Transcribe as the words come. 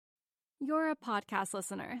You're a podcast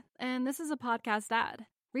listener, and this is a podcast ad.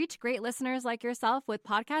 Reach great listeners like yourself with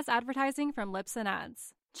podcast advertising from Libsyn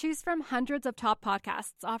Ads. Choose from hundreds of top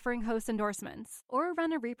podcasts offering host endorsements, or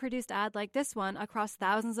run a reproduced ad like this one across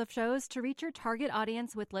thousands of shows to reach your target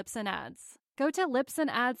audience with Libsyn Ads. Go to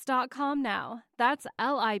libsynads.com now. That's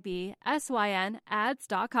LIBSYN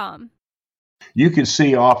ads.com. You could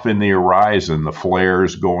see off in the horizon the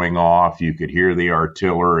flares going off. You could hear the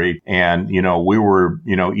artillery. And, we were,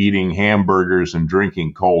 eating hamburgers and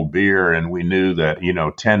drinking cold beer. And we knew that,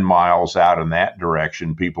 10 miles out in that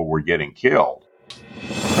direction, people were getting killed.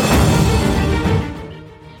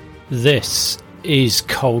 This is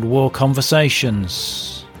Cold War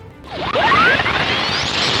Conversations.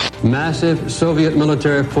 Massive Soviet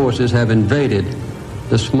military forces have invaded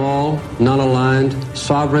the small, non-aligned,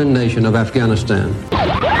 sovereign nation of Afghanistan.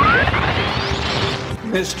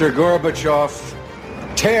 Mr. Gorbachev,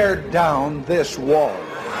 tear down this wall.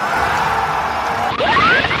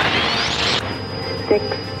 6,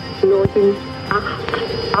 9, 8,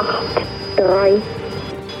 3.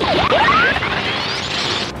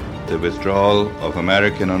 The withdrawal of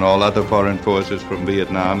American and all other foreign forces from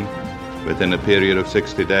Vietnam within a period of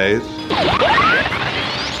 60 days.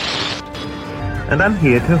 And I'm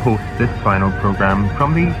here to host this final program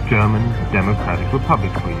from the German Democratic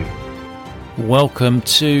Republic for you. Welcome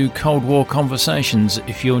to Cold War Conversations.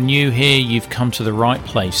 If you're new here, you've come to the right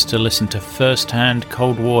place to listen to first-hand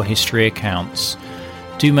Cold War history accounts.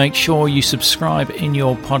 Do make sure you subscribe in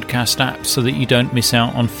your podcast app so that you don't miss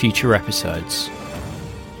out on future episodes.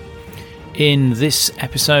 In this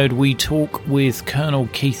episode, we talk with Colonel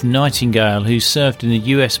Keith Nightingale, who served in the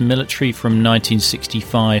US military from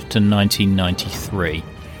 1965 to 1993.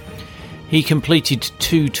 He completed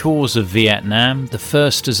 2 tours of Vietnam, the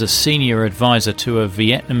first as a senior advisor to a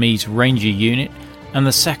Vietnamese Ranger unit, and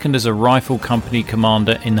the second as a rifle company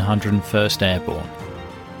commander in the 101st Airborne.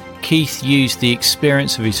 Keith used the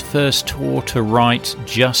experience of his first tour to write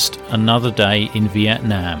Just Another Day in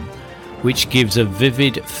Vietnam, which gives a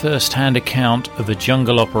vivid first-hand account of a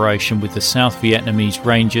jungle operation with the South Vietnamese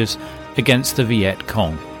Rangers against the Viet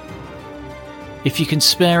Cong. If you can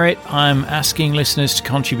spare it, I'm asking listeners to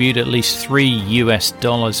contribute at least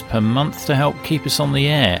 $3 per month to help keep us on the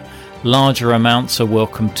air. Larger amounts are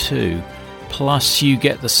welcome too. Plus, you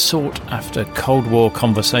get the sought-after Cold War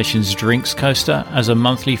Conversations drinks coaster as a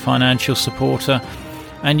monthly financial supporter,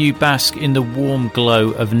 and you bask in the warm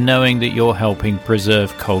glow of knowing that you're helping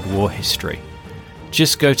preserve Cold War history.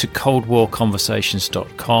 Just go to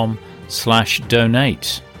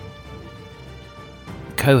coldwarconversations.com/donate.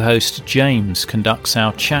 Co-host James conducts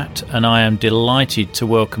our chat, and I am delighted to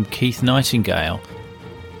welcome Keith Nightingale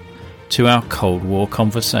to our Cold War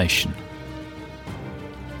conversation.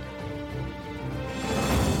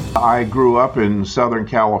 I grew up in Southern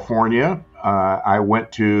California. I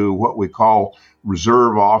went to what we call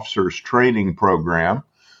Reserve Officers Training Program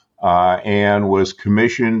and was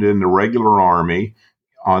commissioned in the regular Army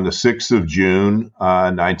on the 6th of June,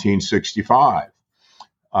 1965.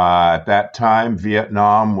 At that time,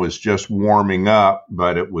 Vietnam was just warming up,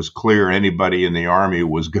 but it was clear anybody in the Army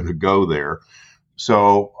was going to go there.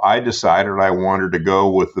 So I decided I wanted to go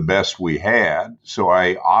with the best we had. So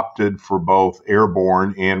I opted for both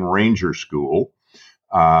Airborne and Ranger School,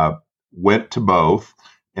 went to both,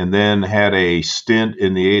 and then had a stint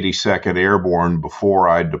in the 82nd Airborne before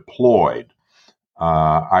I deployed.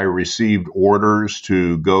 I received orders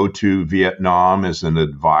to go to Vietnam as an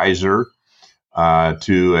advisor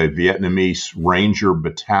to a Vietnamese Ranger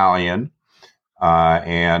battalion,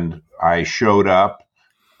 and I showed up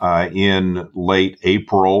in late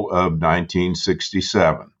April of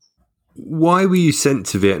 1967. Why were you sent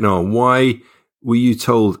to Vietnam? Why were you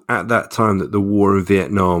told at that time that the war in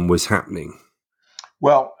Vietnam was happening?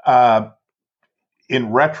 Well,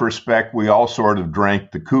 in retrospect, we all sort of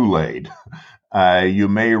drank the Kool-Aid. You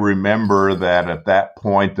may remember that at that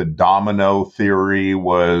point, the domino theory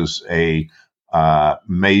was a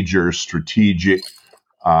major strategic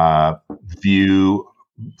view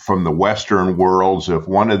from the Western worlds. If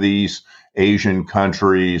one of these Asian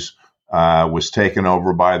countries was taken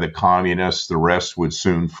over by the communists, the rest would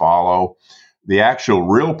soon follow. The actual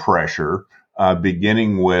real pressure,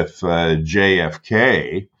 beginning with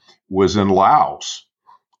JFK, was in Laos.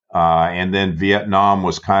 And then Vietnam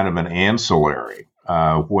was kind of an ancillary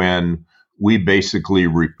when we basically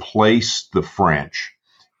replaced the French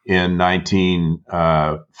in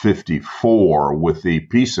 1954 with the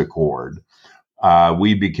peace accord.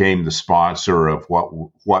 We became the sponsor of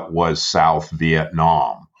what was South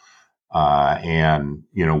Vietnam. And,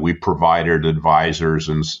 we provided advisors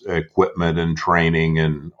and equipment and training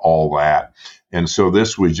and all that. And so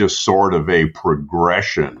this was just sort of a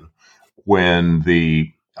progression when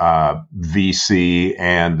the VC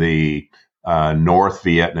and the North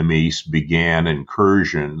Vietnamese began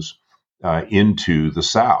incursions into the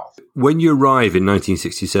South. When you arrive in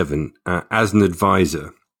 1967 as an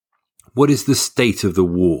advisor, what is the state of the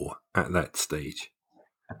war at that stage?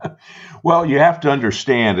 Well, you have to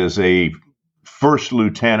understand, as a first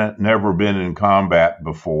lieutenant, never been in combat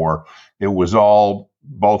before, it was all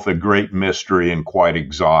both a great mystery and quite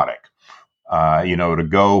exotic. To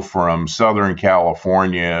go from Southern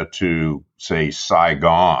California to, say,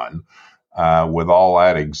 Saigon with all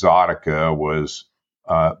that exotica was,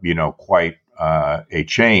 quite a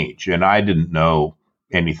change. And I didn't know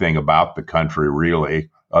anything about the country, really,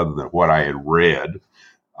 other than what I had read.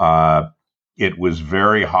 It was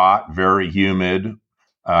very hot, very humid.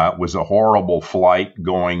 It was a horrible flight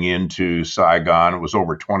going into Saigon. It was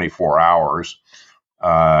over 24 hours.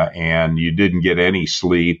 And you didn't get any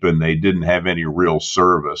sleep, and they didn't have any real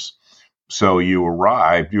service. So you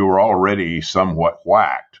arrived, you were already somewhat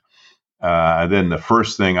whacked. Then the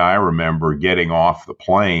first thing I remember getting off the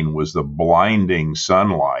plane was the blinding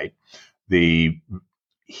sunlight, the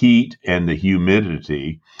heat and the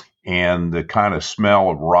humidity, and the kind of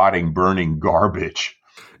smell of rotting, burning garbage.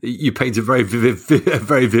 You paint a very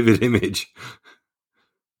vivid image.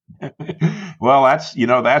 Well,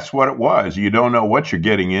 that's what it was. You don't know what you're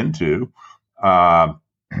getting into.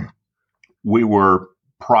 We were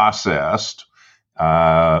processed,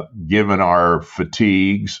 given our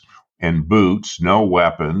fatigues and boots, no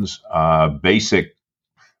weapons, basic,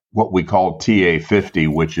 what we call TA-50,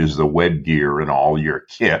 which is the wed gear and all your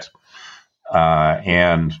kit,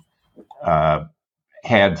 and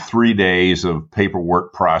had 3 days of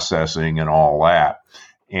paperwork processing and all that.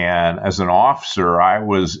 And as an officer, I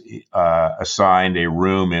was assigned a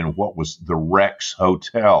room in what was the Rex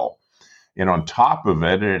Hotel. And on top of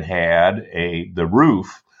it, it had the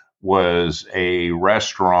roof was a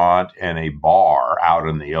restaurant and a bar out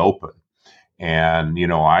in the open. And,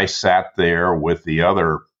 I sat there with the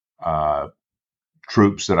other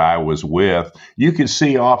troops that I was with. You could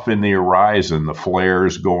see off in the horizon the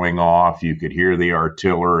flares going off. You could hear the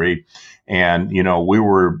artillery. And, we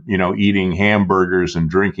were, eating hamburgers and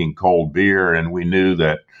drinking cold beer. And we knew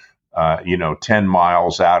that, 10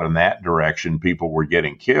 miles out in that direction, people were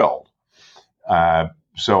getting killed.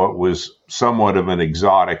 So it was somewhat of an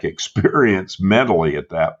exotic experience mentally at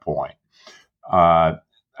that point.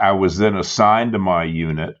 I was then assigned to my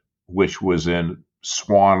unit, which was in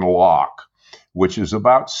Swan Lock, which is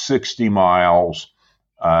about 60 miles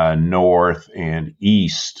north and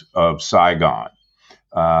east of Saigon.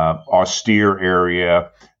 Austere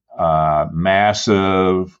area,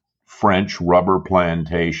 massive French rubber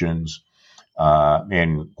plantations,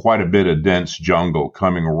 and quite a bit of dense jungle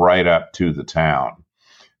coming right up to the town.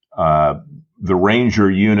 The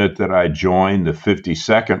Ranger unit that I joined, the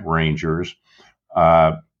 52nd Rangers,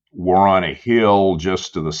 were on a hill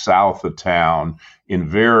just to the south of town in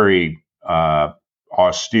very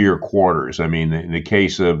austere quarters. I mean, in the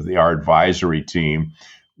case of our advisory team,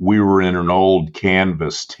 we were in an old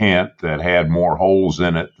canvas tent that had more holes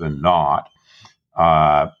in it than not.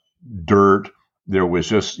 Dirt. There was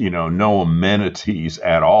just, no amenities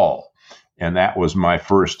at all. And that was my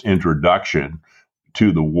first introduction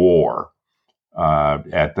to the war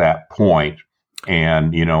at that point.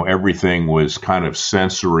 And, everything was kind of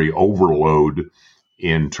sensory overload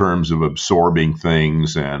in terms of absorbing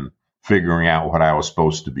things and figuring out what I was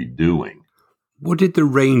supposed to be doing. What did the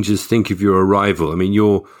Rangers think of your arrival? I mean,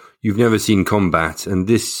 you've never seen combat, and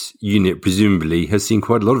this unit presumably has seen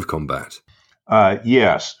quite a lot of combat.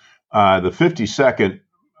 Yes. The 52nd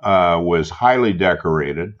was highly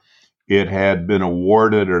decorated. It had been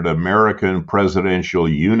awarded an American Presidential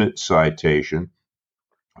Unit Citation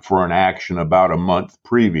for an action about a month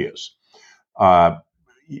previous. I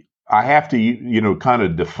have to, kind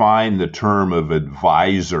of define the term of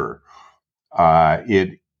advisor. The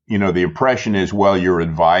impression is, well, you're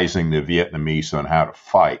advising the Vietnamese on how to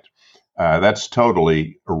fight. That's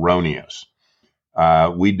totally erroneous.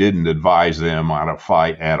 We didn't advise them how to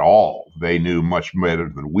fight at all. They knew much better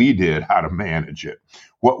than we did how to manage it.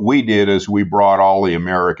 What we did is we brought all the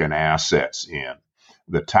American assets in,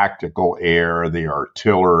 the tactical air, the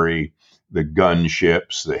artillery, the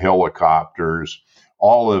gunships, the helicopters,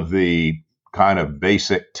 all of the kind of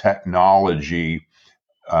basic technology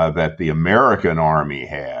that the American Army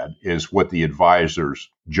had is what the advisor's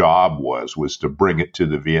job was to bring it to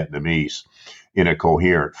the Vietnamese in a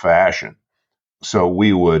coherent fashion. So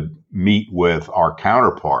we would, meet with our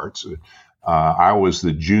counterparts. I was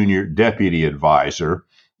the junior deputy advisor.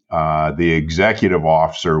 The executive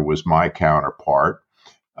officer was my counterpart.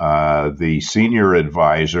 The senior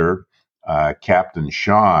advisor, Captain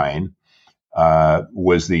Shine,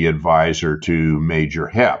 was the advisor to Major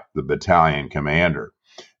Hepp, the battalion commander.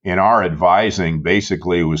 And our advising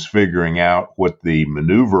basically was figuring out what the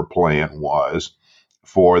maneuver plan was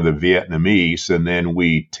for the Vietnamese, and then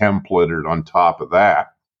we templated on top of that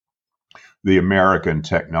the American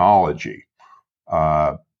technology.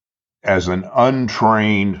 As an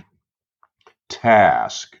untrained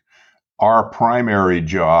task, our primary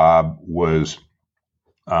job was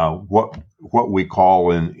what we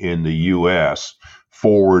call in the U.S.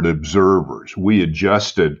 forward observers. We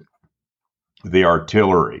adjusted the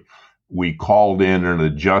artillery. We called in and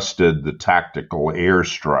adjusted the tactical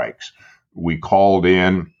airstrikes. We called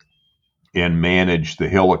in and managed the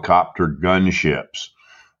helicopter gunships.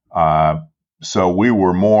 So we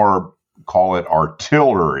were more, call it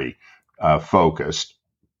artillery focused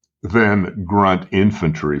than grunt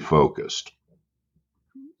infantry focused.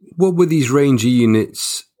 What were these Ranger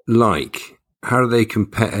units like? How do they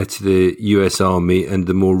compare to the US Army and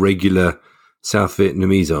the more regular South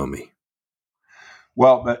Vietnamese Army?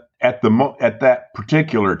 Well, at that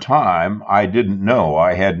particular time, I didn't know.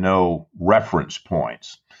 I had no reference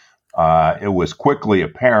points. It was quickly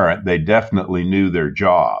apparent they definitely knew their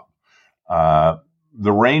job. The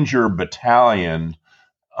Ranger Battalion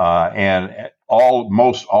and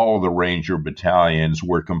almost all of the Ranger battalions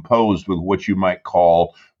were composed with what you might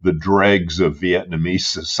call the dregs of Vietnamese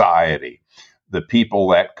society, the people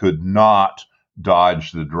that could not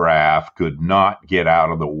dodge the draft, could not get out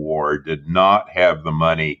of the war, did not have the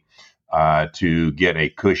money to get a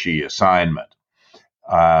cushy assignment.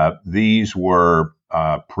 These were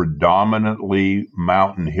predominantly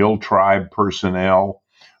Mountain Hill Tribe personnel,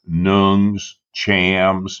 Nungs,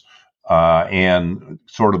 Chams, and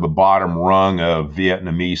sort of the bottom rung of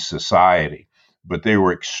Vietnamese society. But they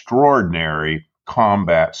were extraordinary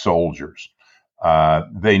combat soldiers.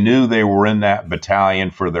 They knew they were in that battalion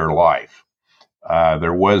for their life.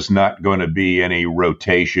 There was not going to be any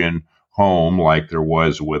rotation home like there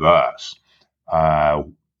was with us.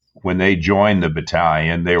 When they joined the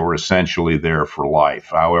battalion, they were essentially there for life,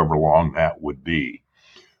 however long that would be.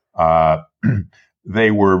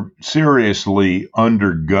 They were seriously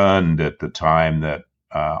undergunned at the time that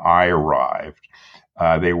I arrived.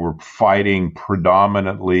 They were fighting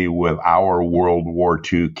predominantly with our World War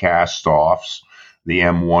II cast-offs, the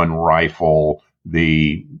M1 rifle,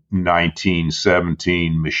 the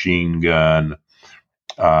 1917 machine gun.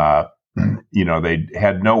 They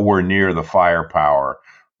had nowhere near the firepower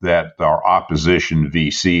that our opposition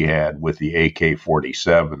VC had with the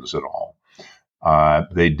AK-47s and all.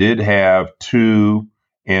 They did have 2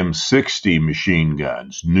 M60 machine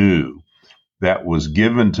guns, new, that was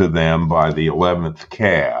given to them by the 11th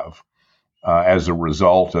Cav as a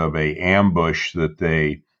result of a ambush that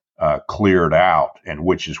they cleared out, and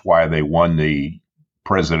which is why they won the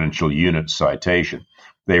Presidential Unit Citation.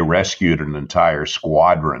 They rescued an entire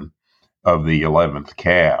squadron of the 11th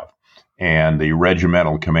Cav, and the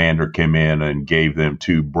regimental commander came in and gave them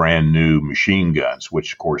 2 brand new machine guns,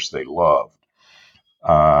 which of course they loved.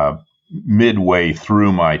 Midway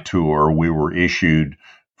through my tour, we were issued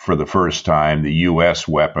for the first time the U.S.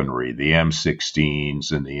 weaponry, the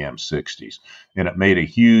M16s and the M60s. And it made a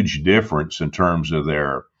huge difference in terms of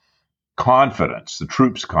their confidence, the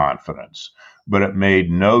troops' confidence, but it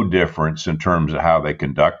made no difference in terms of how they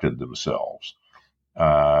conducted themselves.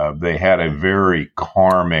 They had a very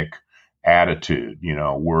karmic attitude.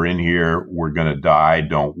 We're in here, we're going to die,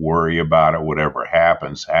 don't worry about it, whatever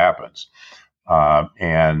happens, happens.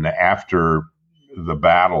 And after the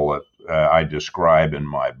battle that I describe in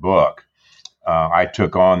my book, I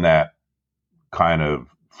took on that kind of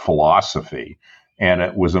philosophy, and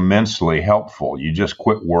it was immensely helpful. You just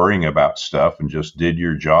quit worrying about stuff and just did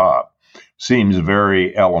your job. Seems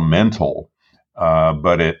very elemental,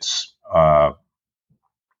 but it's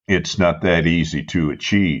not that easy to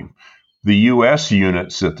achieve. The U.S.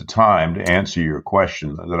 units at the time, to answer your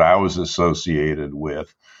question, that I was associated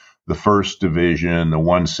with, the 1st Division, the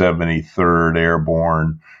 173rd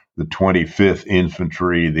Airborne, the 25th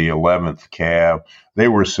Infantry, the 11th Cav, they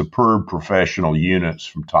were superb professional units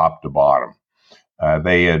from top to bottom.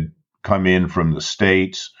 They had come in from the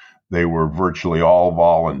States. They were virtually all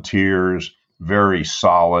volunteers, very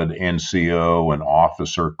solid NCO and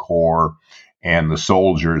officer corps, and the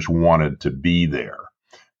soldiers wanted to be there.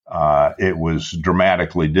 It was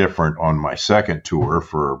dramatically different on my second tour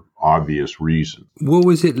for obvious reasons. What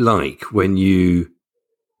was it like when you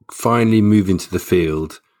finally moved into the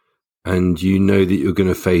field and you know that you're going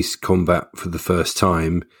to face combat for the first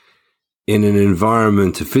time in an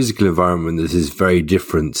environment, a physical environment that is very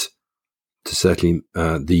different to certainly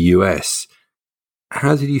the US.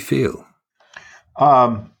 How did you feel?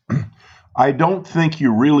 I don't think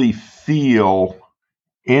you really feel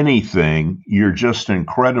anything. You're just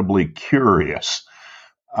incredibly curious.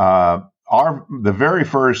 The very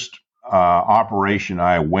first operation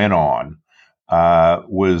I went on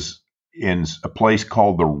was in a place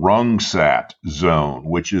called the Rungsat Zone,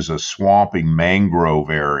 which is a swampy mangrove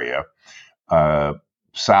area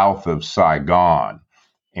south of Saigon.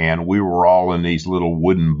 And we were all in these little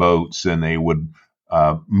wooden boats, and they would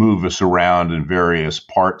move us around in various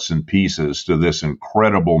parts and pieces to this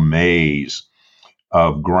incredible maze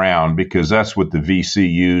of ground, because that's what the VC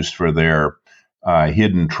used for their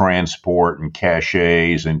hidden transport and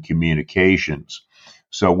caches and communications.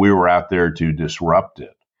 So we were out there to disrupt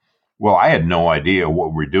it. Well, I had no idea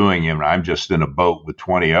what we're doing, and I'm just in a boat with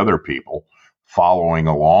 20 other people following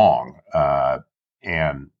along.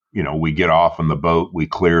 And, we get off on the boat, we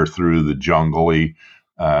clear through the jungly,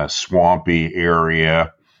 swampy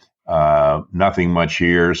area, nothing much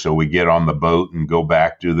here. So we get on the boat and go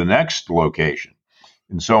back to the next location,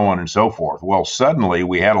 and so on and so forth. Well, suddenly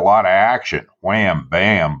we had a lot of action. Wham,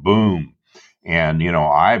 bam, boom. And,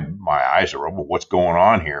 my eyes are open. What's going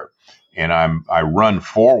on here? And I run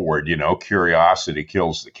forward, curiosity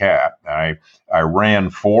kills the cat. I ran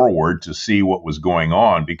forward to see what was going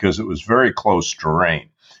on, because it was very close terrain.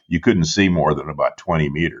 You couldn't see more than about 20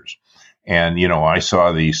 meters. And, I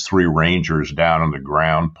saw these 3 Rangers down on the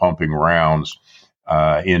ground pumping rounds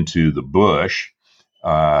into the bush.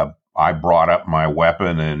 I brought up my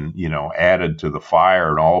weapon and, added to the fire.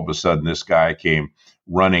 And all of a sudden, this guy came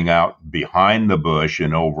running out behind the bush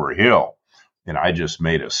and over a hill. And I just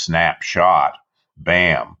made a snapshot.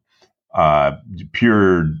 Bam.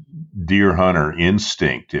 Pure deer hunter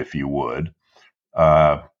instinct, if you would.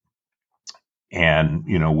 And,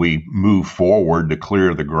 we moved forward to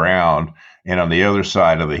clear the ground. And on the other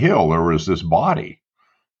side of the hill, there was this body.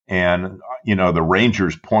 And, the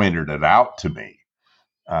Rangers pointed it out to me.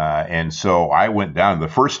 And so I went down. The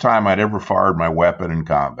first time I'd ever fired my weapon in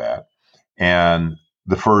combat, and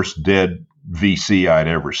the first dead VC I'd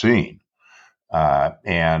ever seen.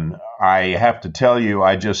 And I have to tell you,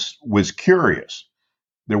 I just was curious.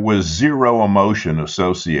 There was zero emotion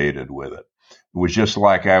associated with it. It was just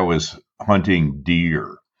like I was hunting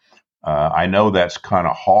deer. I know that's kind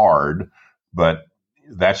of hard, but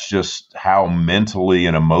that's just how mentally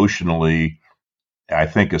and emotionally I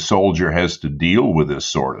think a soldier has to deal with this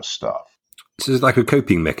sort of stuff. So it's like a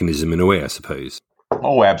coping mechanism in a way, I suppose.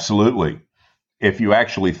 Oh, absolutely. If you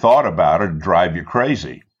actually thought about it, it'd drive you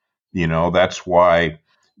crazy. That's why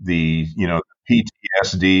the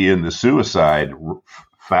PTSD and the suicide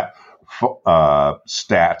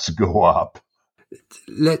stats go up.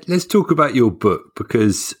 Let's talk about your book,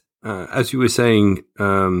 because as you were saying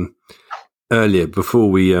earlier, before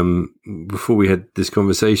we had this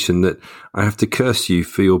conversation, that I have to curse you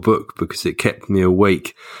for your book because it kept me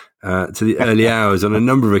awake to the early hours on a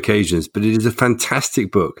number of occasions. But it is a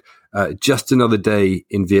fantastic book. Just Another Day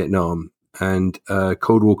in Vietnam. And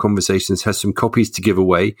Cold War Conversations has some copies to give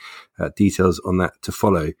away, details on that to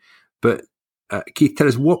follow. But Keith, tell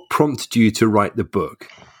us, what prompted you to write the book?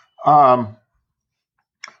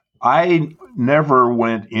 I never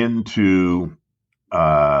went into,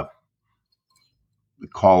 call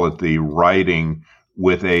it the writing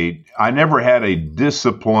I never had a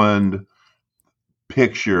disciplined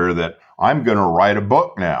picture that I'm going to write a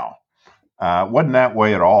book now. Wasn't that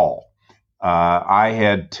way at all. I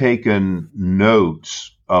had taken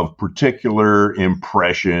notes of particular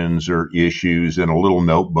impressions or issues in a little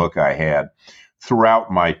notebook I had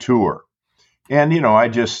throughout my tour. And,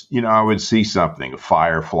 I would see something, a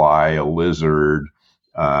firefly, a lizard,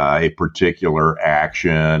 a particular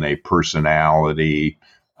action, a personality,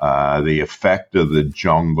 the effect of the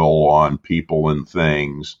jungle on people and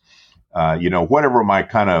things, whatever my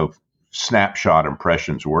kind of snapshot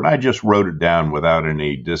impressions were. And I just wrote it down without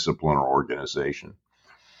any discipline or organization.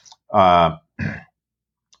 And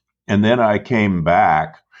then I came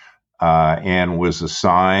back and was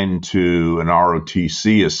assigned to an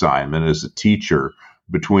ROTC assignment as a teacher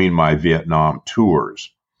between my Vietnam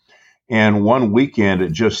tours. And one weekend,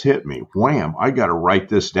 it just hit me. Wham, I got to write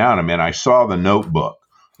this down. I saw the notebook,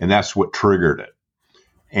 and that's what triggered it.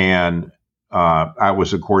 And I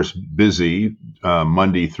was, of course, busy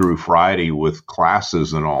Monday through Friday with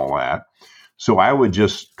classes and all that. So I would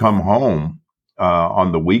just come home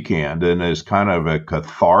on the weekend, and as kind of a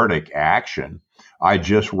cathartic action, I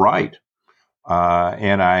just write.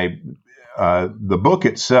 And the book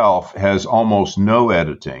itself has almost no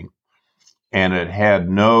editing, and it had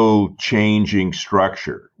no changing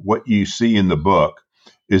structure. What you see in the book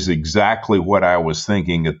is exactly what I was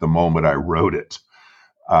thinking at the moment I wrote it.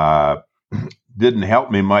 Didn't help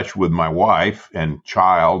me much with my wife and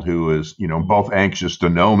child, who is, both anxious to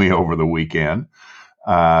know me over the weekend.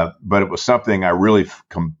 But it was something I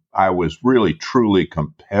was really truly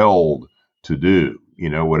compelled to do.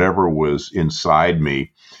 Whatever was inside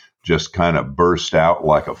me just kind of burst out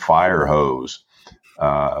like a fire hose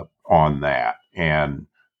on that. And,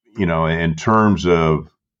 in terms of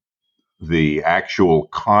the actual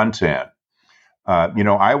content,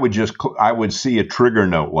 I would see a trigger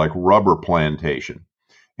note like rubber plantation,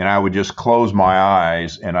 and I would just close my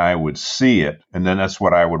eyes and I would see it. And then that's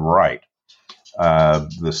what I would write.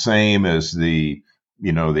 The same as the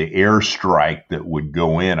airstrike that would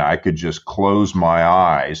go in. I could just close my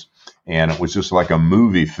eyes and it was just like a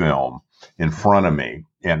movie film in front of me.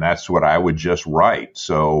 And that's what I would just write.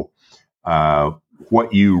 So,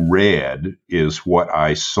 what you read is what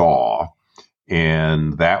I saw.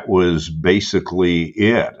 And that was basically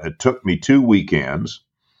it. It took me 2 weekends.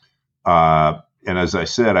 And as I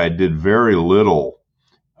said, I did very little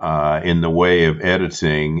in the way of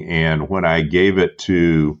editing. And when I gave it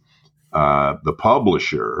to the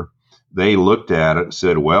publisher, they looked at it and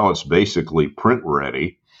said, well, it's basically print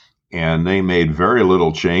ready. And they made very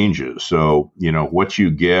little changes. So, what you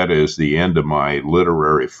get is the end of my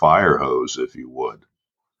literary fire hose, if you would.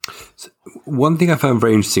 So one thing I found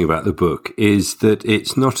very interesting about the book is that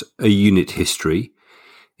it's not a unit history.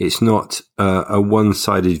 It's not a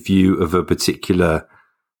one-sided view of a particular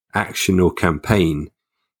action or campaign.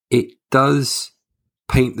 It does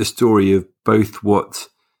paint the story of both what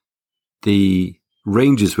the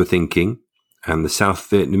Rangers were thinking and the South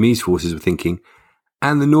Vietnamese forces were thinking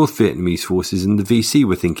and the North Vietnamese forces and the VC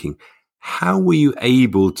were thinking. How were you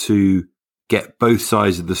able to get both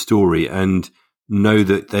sides of the story and know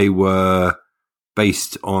that they were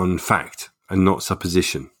based on fact and not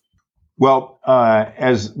supposition? Well,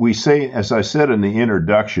 as I said in the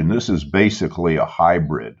introduction, this is basically a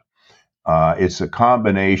hybrid. It's a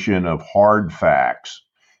combination of hard facts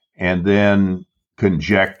and then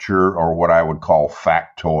conjecture, or what I would call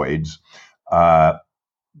factoids,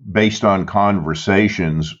 based on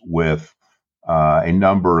conversations with a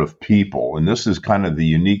number of people. And this is kind of the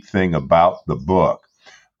unique thing about the book.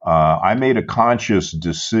 I made a conscious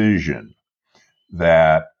decision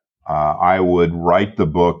that I would write the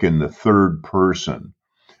book in the third person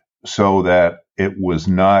so that it was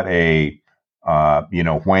not a,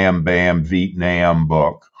 wham, bam, Vietnam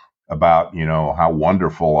book about, how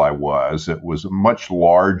wonderful I was. It was much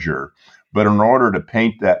larger. But in order to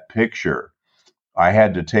paint that picture, I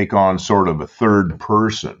had to take on sort of a third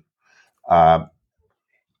person. And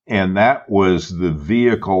that was the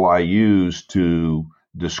vehicle I used to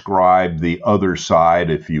describe the other side,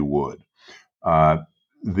 if you would.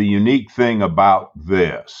 The unique thing about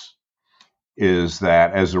this is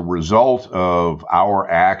that as a result of our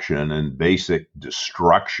action and basic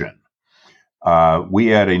destruction, we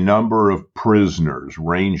had a number of prisoners,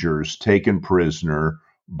 Rangers, taken prisoner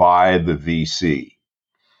by the VC.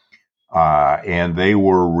 And they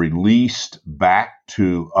were released back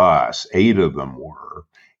to us. 8 of them were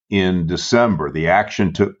in December. The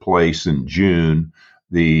action took place in June.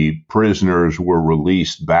 The prisoners were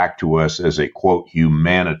released back to us as a, quote,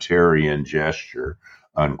 humanitarian gesture,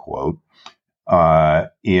 unquote,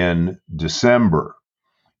 in December.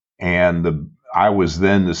 And I was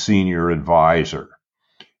then the senior advisor.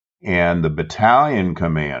 And the battalion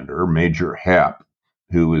commander, Major Hepp,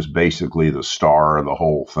 who is basically the star of the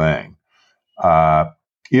whole thing,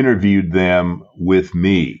 interviewed them with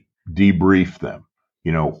me, debriefed them.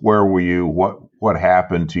 Where were you? What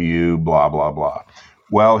happened to you? Blah, blah, blah.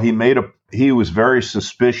 Well, he was very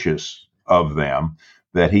suspicious of them,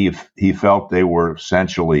 that he felt they were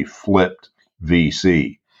essentially flipped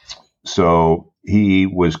VC. So he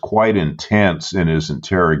was quite intense in his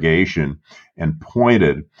interrogation and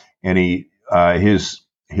pointed, and his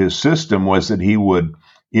system was that he would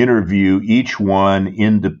interview each one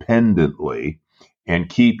independently and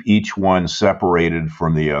keep each one separated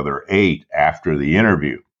from the other 8 after the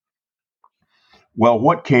interview. Well,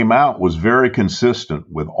 what came out was very consistent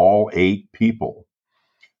with all 8 people.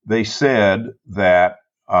 They said that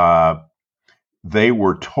they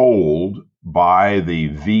were told by the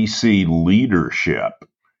VC leadership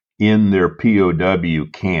in their POW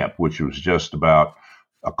camp, which was just about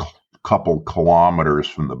a couple kilometers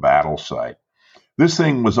from the battle site. This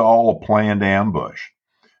thing was all a planned ambush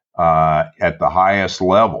at the highest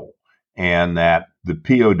level. and that the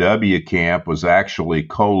POW camp was actually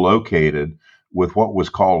co-located with what was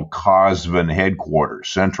called COSVN headquarters,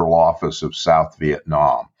 Central Office of South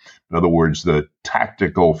Vietnam. In other words, the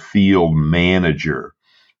tactical field manager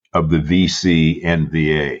of the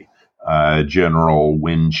VC-NVA, General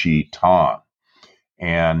Win Chi Tan.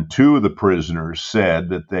 And two of the prisoners said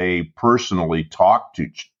that they personally talked to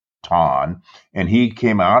Tan, and he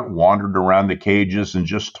came out, wandered around the cages, and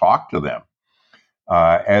just talked to them,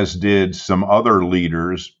 as did some other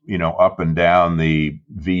leaders, up and down the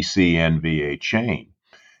VC-NVA chain.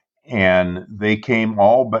 And they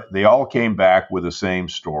all came back with the same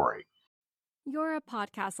story. You're a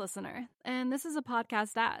podcast listener, and this is a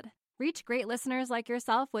podcast ad. Reach great listeners like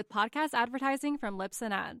yourself with podcast advertising from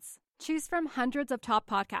Libsyn Ads. Choose from hundreds of top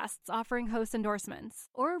podcasts offering host endorsements,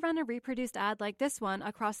 or run a reproduced ad like this one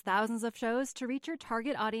across thousands of shows to reach your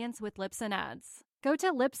target audience with Libsyn Ads. Go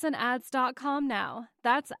to libsynads.com now.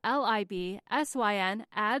 That's LIBSYN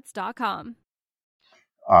ads.com.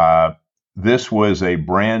 This was a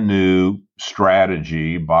brand new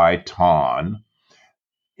strategy by Tan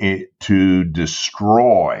to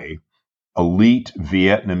destroy elite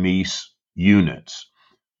Vietnamese units,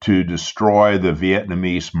 to destroy the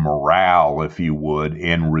Vietnamese morale, if you would,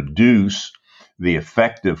 and reduce the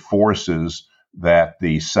effective forces that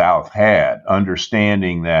the South had,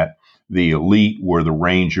 understanding that the elite were the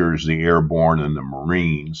Rangers, the Airborne, and the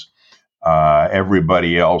Marines.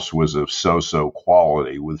 Everybody else was of so-so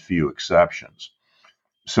quality, with few exceptions.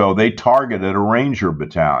 So they targeted a Ranger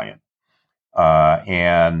battalion.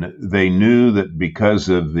 And they knew that because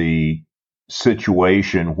of the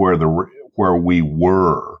situation where we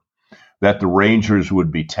were, that the Rangers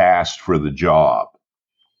would be tasked for the job.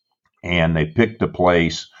 And they picked a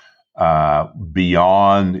place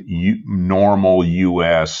beyond normal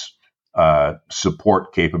U.S.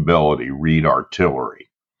 Support capability, read artillery.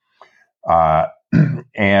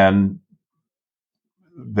 And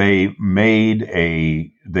they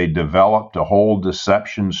developed a whole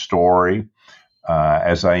deception story,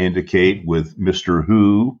 as I indicate, with Mr.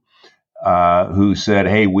 Hu said,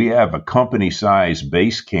 hey, we have a company-sized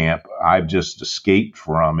base camp I've just escaped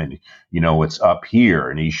from, and, it's up here.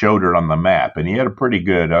 And he showed it on the map, and he had a pretty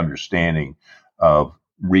good understanding of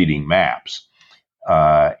reading maps.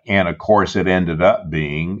 And, of course, it ended up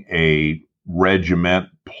being a regiment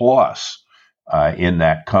plus in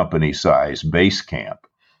that company-sized base camp.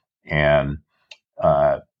 And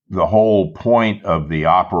the whole point of the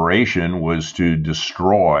operation was to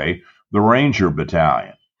destroy the Ranger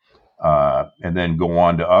battalion. And then go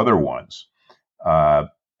on to other ones.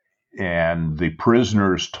 And the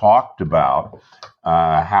prisoners talked about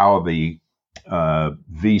how the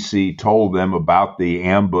VC told them about the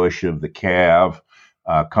ambush of the Cav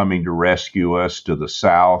coming to rescue us to the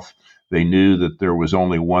south. They knew that there was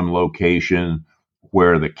only one location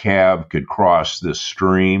where the Cav could cross this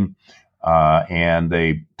stream, and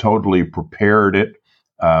they totally prepared it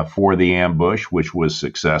for the ambush, which was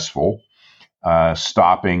successful.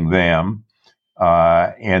 Stopping them.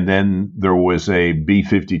 And then there was a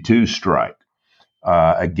B-52 strike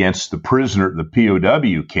against the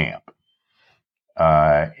POW camp.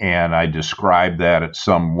 And I described that at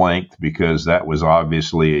some length because that was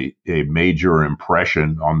obviously a major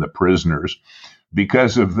impression on the prisoners.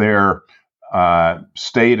 Because of their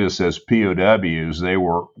status as POWs, they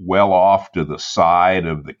were well off to the side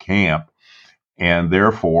of the camp and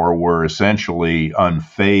therefore were essentially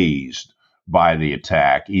unfazed by the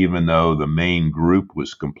attack, even though the main group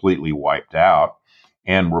was completely wiped out.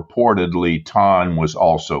 And reportedly, Tan was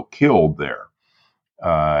also killed there.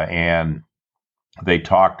 And they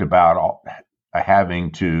talked about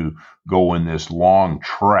having to go in this long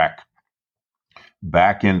trek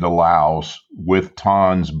back into Laos with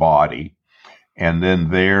Tan's body. And then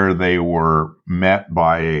there they were met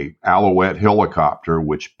by a Alouette helicopter,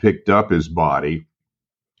 which picked up his body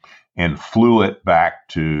and flew it back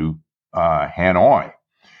to Hanoi.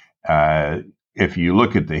 If you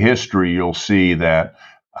look at the history, you'll see that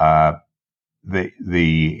the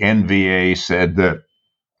NVA said that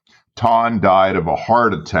Tan died of a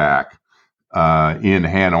heart attack in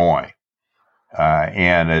Hanoi,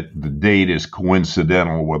 and the date is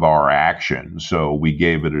coincidental with our action, so we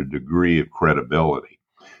gave it a degree of credibility.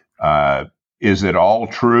 Is it all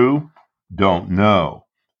true? Don't know.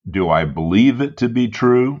 Do I believe it to be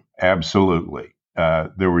true? Absolutely.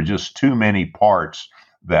 There were just too many parts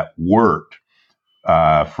that worked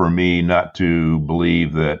for me not to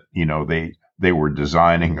believe that, they were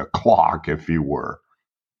designing a clock, if you were.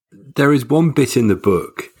 There is one bit in the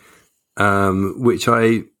book which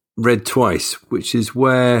I read twice, which is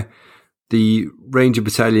where the Ranger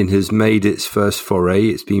Battalion has made its first foray.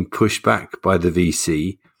 It's been pushed back by the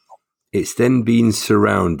VC. It's then been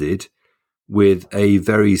surrounded with a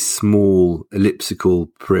very small elliptical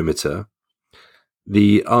perimeter.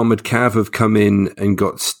 The armoured cav have come in and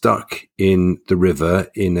got stuck in the river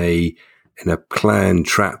in a plan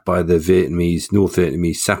trapped by the North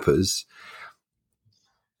Vietnamese sappers.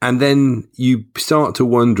 And then you start to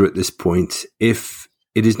wonder at this point if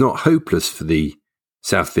it is not hopeless for the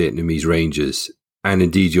South Vietnamese Rangers, and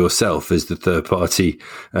indeed yourself as the third party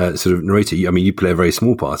sort of narrator. I mean, you play a very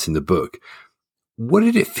small part in the book. What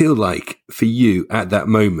did it feel like for you at that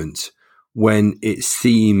moment when it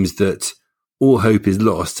seems that all hope is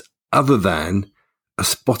lost, other than a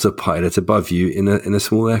spotter pilot above you in a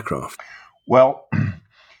small aircraft? Well,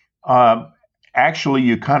 actually,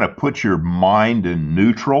 you kind of put your mind in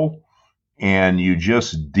neutral and you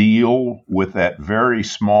just deal with that very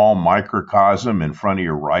small microcosm in front of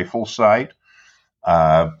your rifle sight.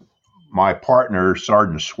 My partner,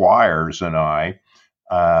 Sergeant Swires, and I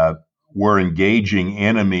were engaging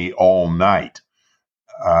enemy all night.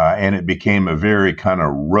 And it became a very kind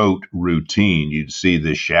of rote routine. You'd see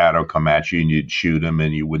the shadow come at you and you'd shoot him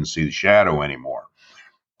and you wouldn't see the shadow anymore.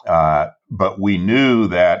 But we knew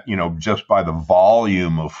that, just by the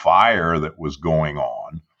volume of fire that was going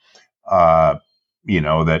on, that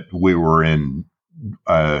we were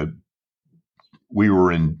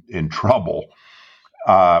in trouble.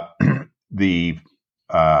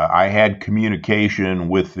 I had communication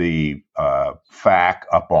with the FAC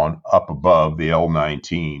up above the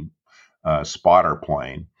L-19 spotter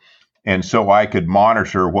plane, and so I could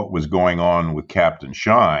monitor what was going on with Captain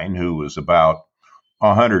Shine, who was about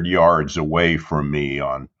 100 yards away from me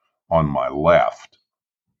on my left,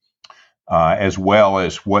 as well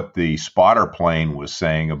as what the spotter plane was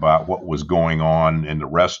saying about what was going on in the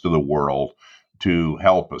rest of the world to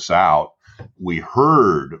help us out. We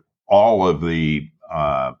heard all of the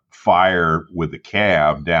fire with the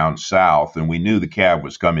cab down south, and we knew the cab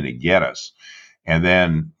was coming to get us. And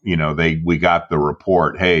then, we got the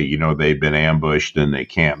report, hey, they've been ambushed and they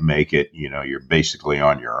can't make it. You're basically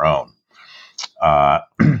on your own.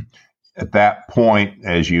 At that point,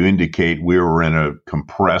 as you indicate, we were in a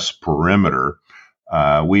compressed perimeter.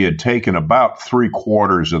 We had taken about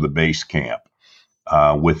 3/4 of the base camp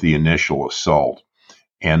with the initial assault.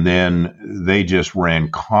 And then they just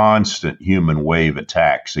ran constant human wave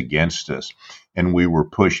attacks against us. And we were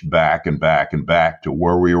pushed back and back and back to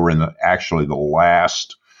where we were in the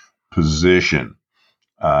last position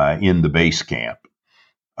in the base camp.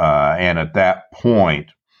 And at that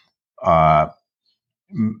point,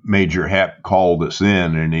 Major Hepp called us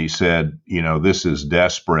in and he said, this is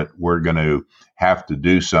desperate. We're going to have to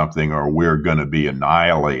do something or we're going to be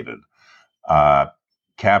annihilated.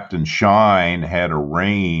 Captain Shine had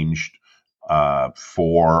arranged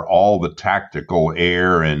for all the tactical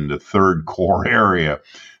air in the 3rd Corps area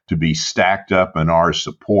to be stacked up in our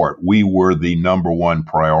support. We were the number one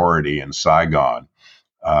priority in Saigon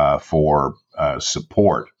for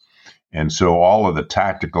support. And so all of the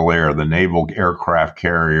tactical air, the naval aircraft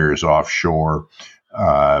carriers offshore,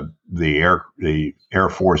 the Air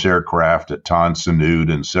Force aircraft at Tan Son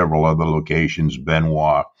Nhut and several other locations, Bien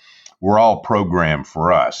Hoa, were all programmed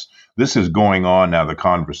for us. This is going on now, the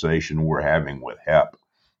conversation we're having with Hepp,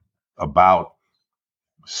 about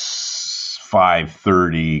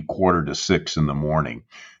 5:30, 5:45 in the morning,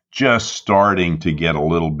 just starting to get a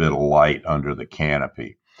little bit of light under the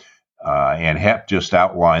canopy. And Hepp just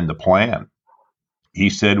outlined the plan. He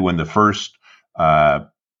said when the first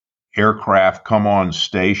aircraft come on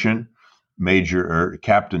station,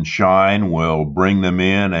 Captain Shine will bring them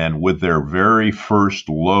in, and with their very first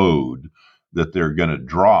load that they're going to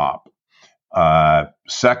drop,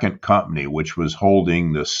 2nd Company, which was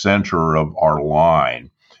holding the center of our line,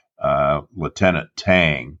 Lieutenant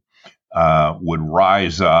Tang, would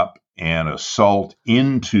rise up and assault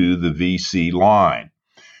into the VC line.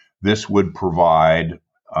 This would provide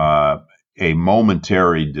a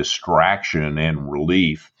momentary distraction and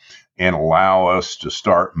relief and allow us to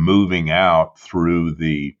start moving out through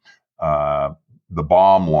the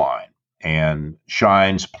bomb line. And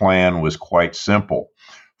Shine's plan was quite simple.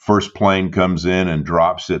 First plane comes in and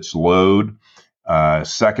drops its load.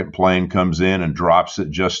 Second plane comes in and drops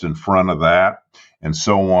it just in front of that, and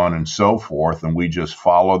so on and so forth. And we just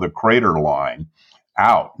follow the crater line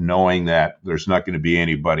out, knowing that there's not going to be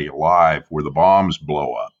anybody alive where the bombs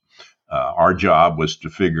blow up. Our job was to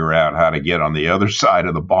figure out how to get on the other side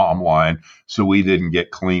of the bomb line so we didn't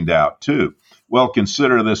get cleaned out too. Well,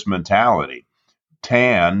 consider this mentality.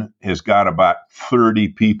 Tan has got about 30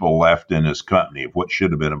 people left in his company of what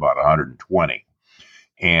should have been about 120.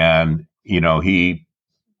 And he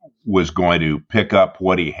was going to pick up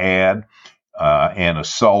what he had and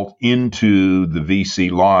assault into the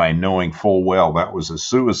VC line, knowing full well that was a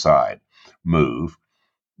suicide move,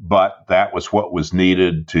 but that was what was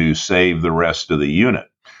needed to save the rest of the unit.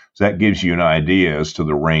 So that gives you an idea as to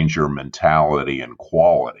the Ranger mentality and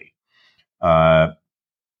quality. I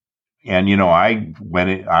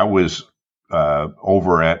was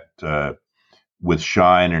over at with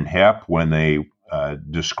Shine and Hep when they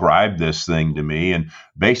described this thing to me, and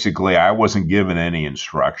basically I wasn't given any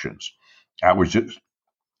instructions. I was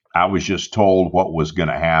just told what was going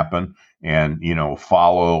to happen, and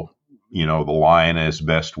follow the line as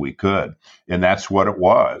best we could, and that's what it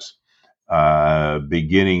was.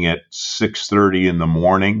 Beginning at 6:30 in the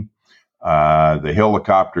morning, the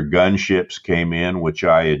helicopter gunships came in, which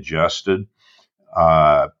I adjusted,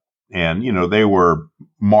 and they were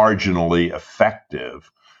marginally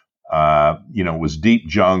effective. It was deep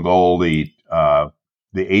jungle. The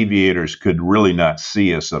aviators could really not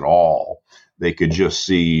see us at all. They could just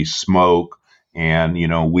see smoke, and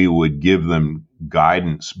we would give them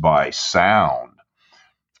guidance by sound.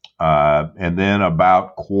 And then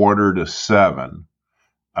about 6:45,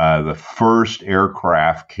 the first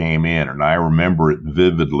aircraft came in, and I remember it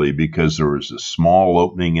vividly because there was a small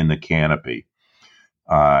opening in the canopy.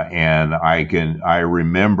 And I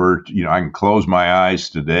remember, I can close my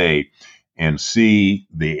eyes today and see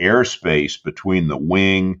the airspace between the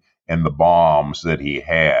wing and the bombs that he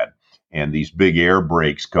had. And these big air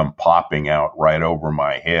brakes come popping out right over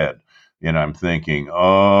my head. And I'm thinking,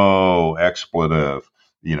 oh, expletive,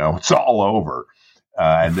 it's all over.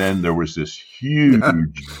 And then there was this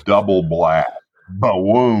huge double blast,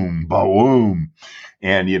 boom, boom.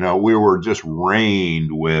 And, we were just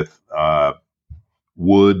rained with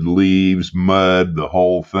wood, leaves, mud, the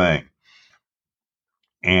whole thing.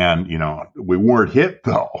 And, we weren't hit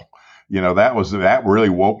though. That really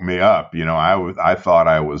woke me up. I thought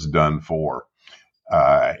I was done for.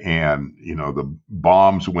 And, the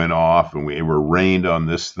bombs went off and we were rained on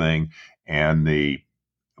this thing. And the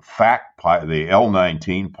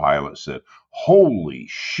L-19 pilot said, "Holy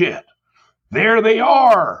shit, there they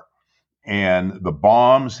are." And the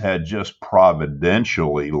bombs had just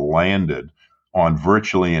providentially landed on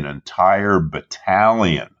virtually an entire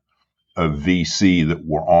battalion of VC that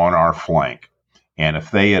were on our flank. And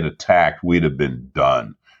if they had attacked, we'd have been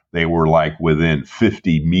done. They were like within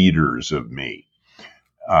 50 meters of me.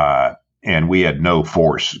 And we had no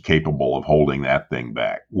force capable of holding that thing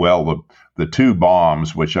back. Well, the two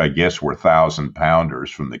bombs, which I guess were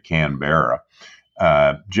 1,000-pounders from the Canberra,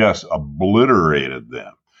 just obliterated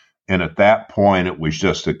them. And at that point, it was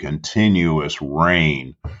just a continuous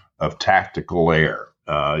rain of tactical air.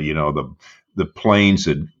 The planes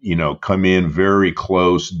had, come in very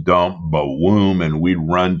close, dump, boom, and we'd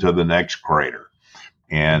run to the next crater.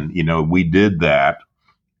 And, we did that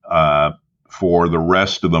for the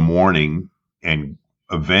rest of the morning and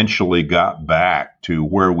eventually got back to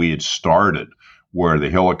where we had started, where the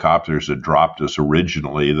helicopters had dropped us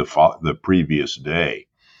originally the previous day.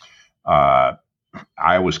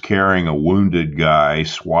 I was carrying a wounded guy.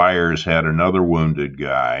 Swires had another wounded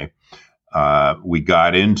guy. We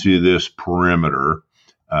got into this perimeter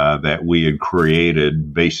that we had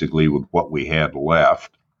created basically with what we had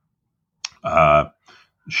left.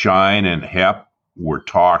 Shine and Hep were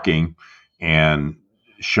talking, and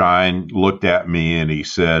Shine looked at me and he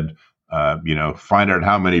said, find out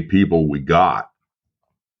how many people we got.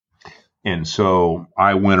 And so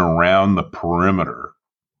I went around the perimeter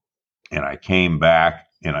and I came back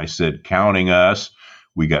and I said, counting us,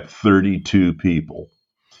 we got 32 people.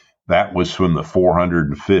 That was from the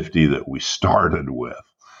 450 that we started with.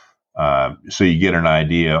 So you get an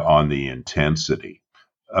idea on the intensity.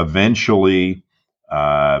 Eventually,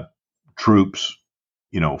 troops,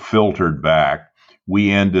 filtered back.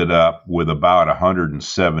 We ended up with about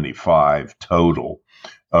 175 total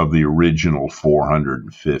of the original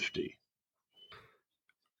 450.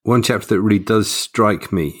 One chapter that really does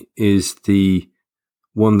strike me is the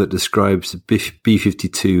one that describes the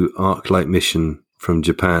B-52 Arc-Light mission from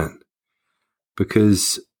Japan.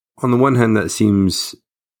 Because on the one hand, that seems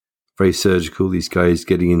very surgical, these guys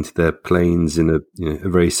getting into their planes in a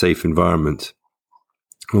very safe environment.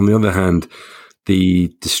 On the other hand,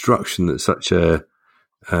 the destruction that such a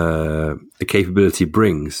capability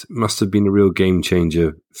brings must have been a real game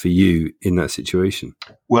changer for you in that situation.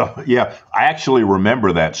 Well, yeah, I actually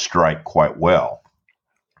remember that strike quite well.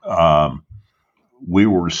 We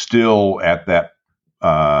were still at that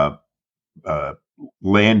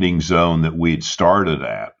landing zone that we'd started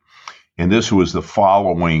at. And this was the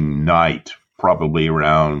following night, probably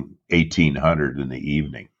around 1800 in the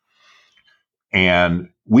evening. And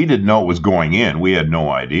we didn't know it was going in. We had no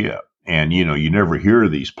idea. And, you never hear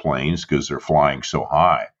these planes because they're flying so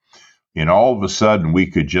high. And all of a sudden, we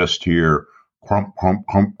could just hear crump, crump,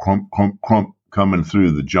 crump, crump, crump, crump coming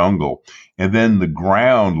through the jungle. And then the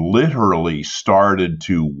ground literally started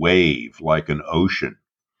to wave like an ocean.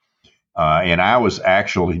 And I was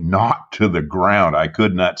actually knocked to the ground. I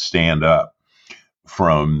could not stand up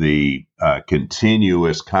from the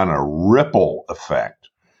continuous kind of ripple effect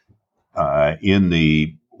in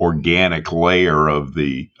the organic layer of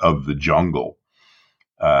the jungle.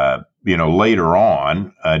 Later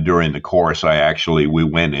on during the course, we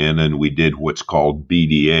went in and we did what's called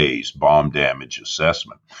BDAs, bomb damage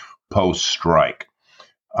assessment, post-strike.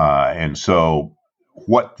 And so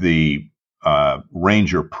what the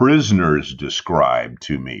Ranger prisoners described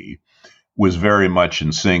to me was very much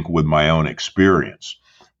in sync with my own experience.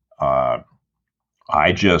 I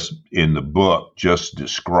just, in the book, just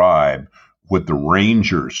describe what the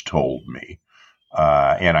Rangers told me.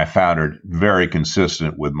 And I found it very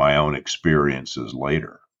consistent with my own experiences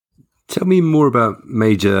later. Tell me more about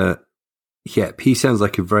Major Hiep. He sounds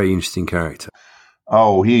like a very interesting character.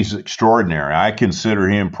 Oh, he's extraordinary. I consider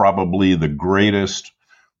him probably the greatest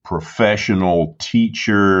professional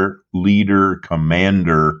teacher, leader,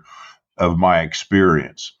 commander of my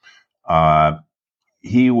experience.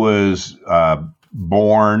 He was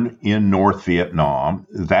born in North Vietnam.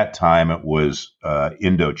 At that time, it was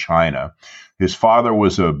Indochina. His father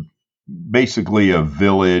was basically a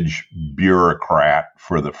village bureaucrat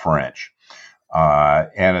for the French.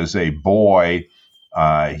 And as a boy,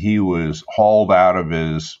 he was hauled out of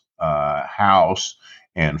his house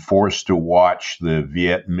and forced to watch the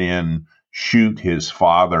Viet Minh shoot his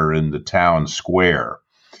father in the town square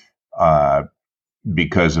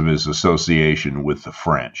because of his association with the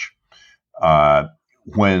French.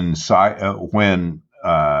 When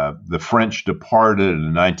the French departed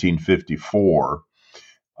in 1954,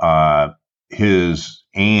 his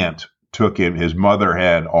aunt took him. His mother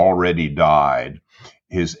had already died.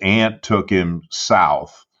 His aunt took him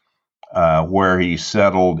south, where he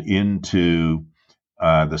settled into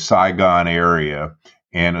the Saigon area.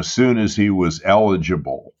 And as soon as he was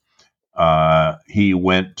eligible, he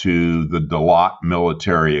went to the Dalat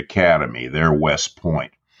Military Academy, their West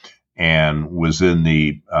Point, and was in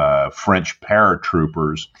the French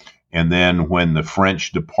paratroopers. And then when the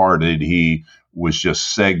French departed, he was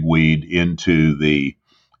just segued into the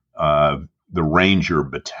Ranger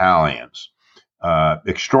battalions.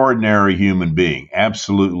 Extraordinary human being,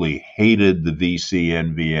 absolutely hated the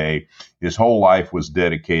VCNVA. His whole life was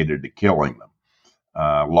dedicated to killing them,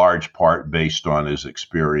 large part based on his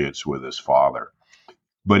experience with his father.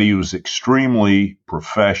 But he was extremely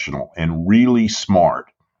professional and really smart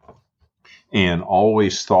and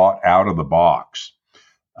always thought out of the box.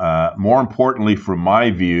 More importantly, from my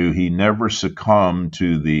view, he never succumbed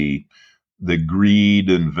to the greed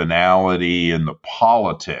and venality and the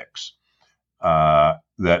politics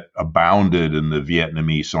that abounded in the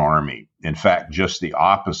Vietnamese army. In fact, just the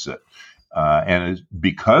opposite. And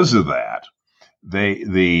because of that,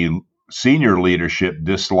 the senior leadership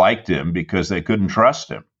disliked him because they couldn't trust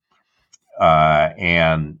him.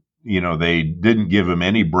 And they didn't give him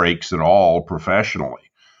any breaks at all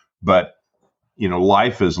professionally. But,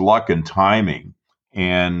 life is luck and timing.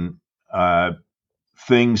 And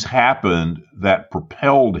things happened that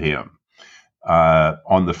propelled him.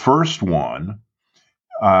 On the first one,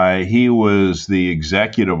 he was the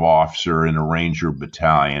executive officer in a Ranger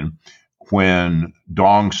battalion when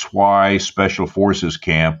Dong Xoai Special Forces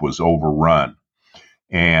Camp was overrun.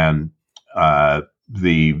 And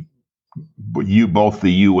both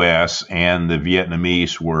the U.S. and the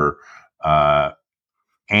Vietnamese were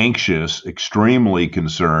anxious, extremely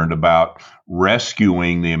concerned about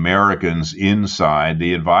rescuing the Americans inside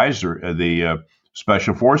the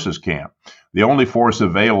Special Forces Camp. The only force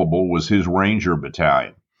available was his Ranger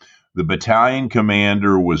battalion. The battalion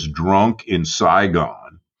commander was drunk in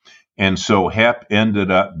Saigon, and so Hiep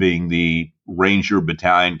ended up being the Ranger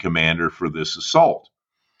battalion commander for this assault.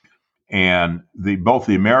 And both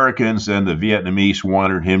the Americans and the Vietnamese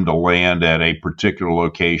wanted him to land at a particular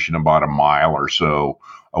location about a mile or so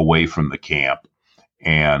away from the camp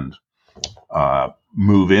and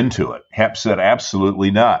move into it. Hiep said,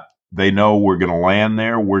 absolutely not. They know we're going to land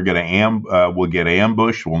there. We'll get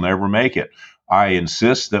ambushed. We'll never make it. I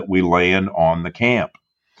insist that we land on the camp.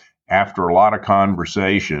 After a lot of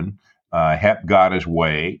conversation, Hiep got his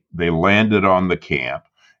way. They landed on the camp,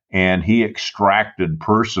 and he extracted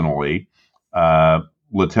personally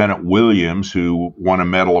Lieutenant Williams, who won a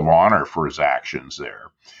Medal of Honor for his actions there.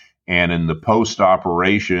 And in the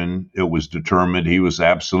post-operation, it was determined he was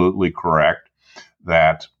absolutely correct.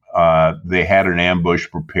 that they had an ambush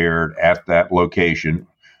prepared at that location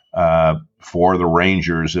for the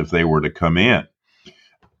Rangers if they were to come in.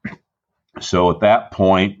 So at that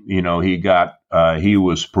point, he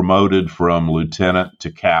was promoted from lieutenant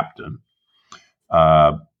to captain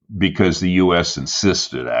because the U.S.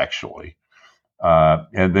 insisted, actually.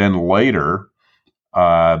 And then later,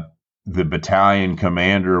 the battalion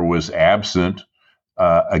commander was absent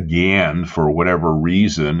again for whatever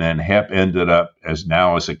reason, and Hep ended up as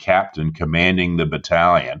a captain commanding the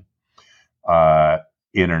battalion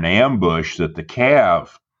in an ambush that the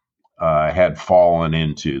Cav had fallen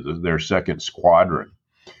into, their second squadron.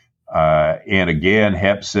 And again,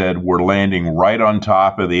 Hep said, we're landing right on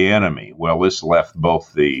top of the enemy. Well, this left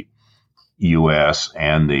both the U.S.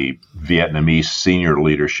 and the Vietnamese senior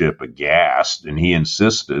leadership aghast, and he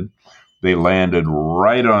insisted they landed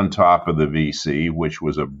right on top of the VC, which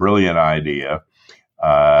was a brilliant idea.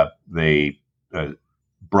 They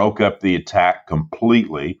broke up the attack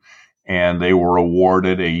completely, and they were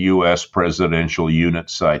awarded a U.S. Presidential Unit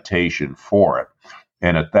Citation for it.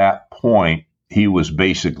 And at that point, he was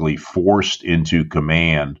basically forced into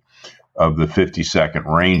command of the 52nd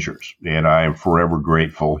Rangers, and I am forever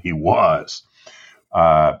grateful he was.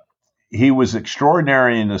 He was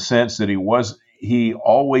extraordinary in the sense that he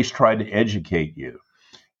always tried to educate you.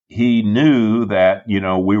 He knew that,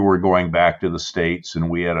 we were going back to the States and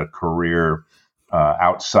we had a career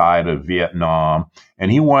outside of Vietnam,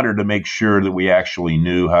 and he wanted to make sure that we actually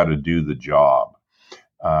knew how to do the job.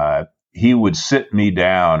 He would sit me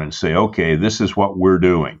down and say, okay, this is what we're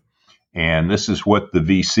doing, and this is what the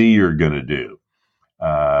VC are going to do.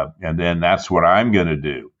 And then that's what I'm going to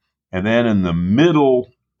do. And then in the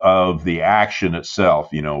middle of the action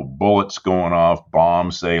itself, bullets going off,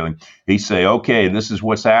 bombs sailing, he'd say, okay, this is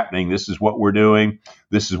what's happening. This is what we're doing.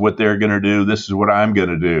 This is what they're going to do. This is what I'm going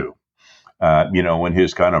to do. In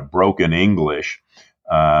his kind of broken English,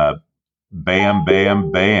 bam,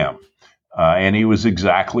 bam, bam. And he was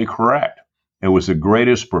exactly correct. It was the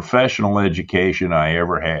greatest professional education I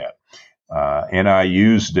ever had. And I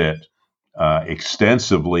used it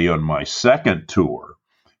extensively on my second tour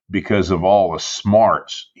because of all the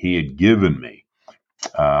smarts he had given me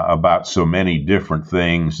about so many different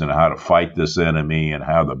things and how to fight this enemy and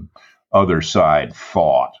how the other side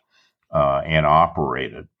thought and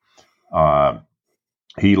operated.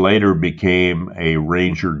 He later became a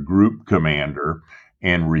Ranger group commander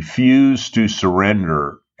and refused to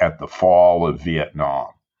surrender at the fall of Vietnam.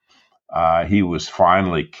 He was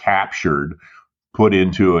finally captured, put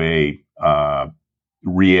into a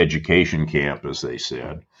re-education camp, as they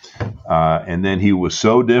said. And then he was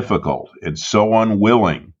so difficult and so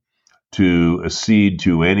unwilling to accede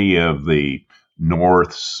to any of the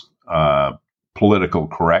North's political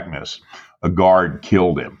correctness, a guard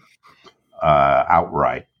killed him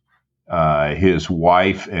outright. His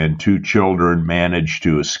wife and 2 children managed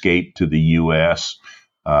to escape to the U.S.,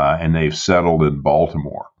 and they've settled in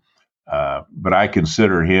Baltimore. But I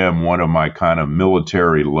consider him one of my kind of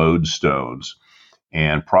military lodestones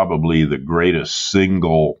and probably the greatest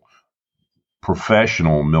single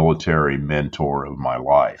professional military mentor of my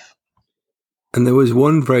life. And there was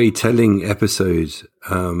one very telling episode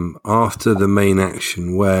after the main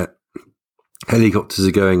action where helicopters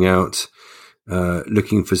are going out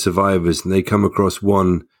looking for survivors, and they come across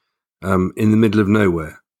one in the middle of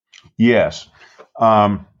nowhere. Yes.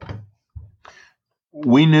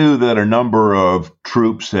 We knew that a number of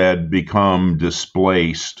troops had become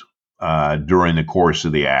displaced during the course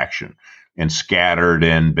of the action and scattered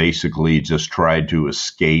and basically just tried to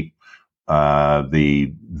escape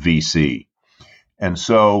the VC. And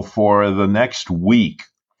so for the next week,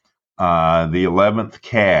 the 11th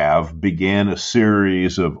Cav began a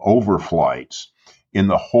series of overflights in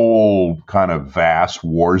the whole kind of vast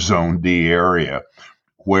war zone D area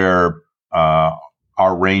where our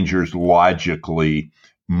Rangers logically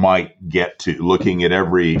might get to, looking at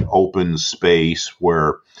every open space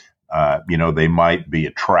where, they might be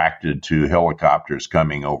attracted to helicopters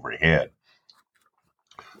coming overhead.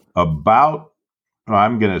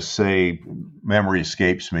 I'm going to say, memory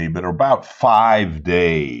escapes me, but about 5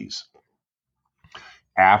 days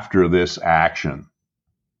after this action,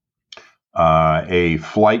 a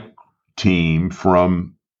flight team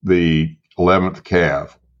from the 11th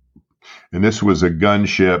Cav, and this was a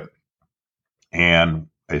gunship and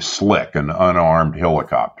a Slick, an unarmed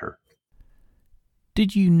helicopter.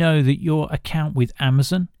 Did you know that your account with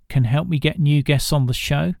Amazon can help me get new guests on the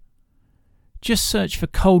show? Just search for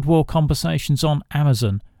Cold War Conversations on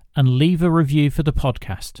Amazon and leave a review for the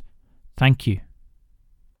podcast. Thank you.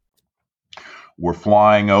 were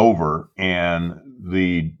flying over, and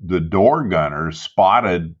the door gunner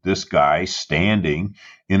spotted this guy standing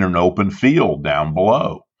in an open field down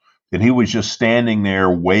below. And he was just standing there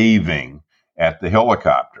waving at the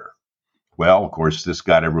helicopter. Well, of course, this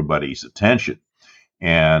got everybody's attention,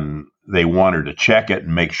 and they wanted to check it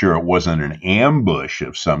and make sure it wasn't an ambush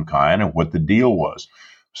of some kind and what the deal was.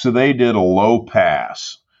 So they did a low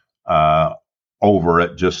pass over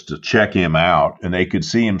it just to check him out, and they could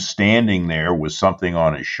see him standing there with something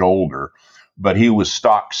on his shoulder, but he was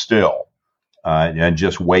stock still and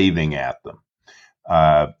just waving at them.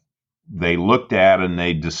 They looked at it and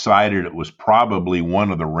they decided it was probably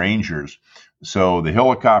one of the Rangers. So the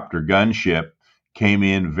helicopter gunship came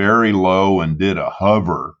in very low and did a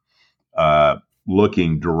hover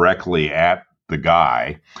looking directly at the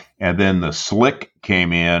guy. And then the slick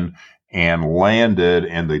came in and landed,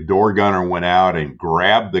 and the door gunner went out and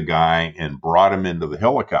grabbed the guy and brought him into the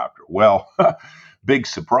helicopter. Well, big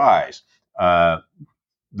surprise.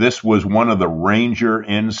 This was one of the Ranger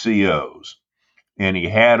NCOs, and he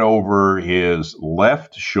had over his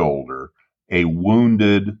left shoulder a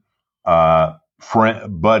wounded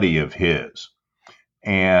buddy of his.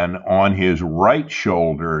 And on his right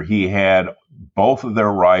shoulder, he had both of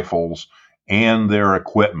their rifles and their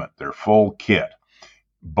equipment, their full kit.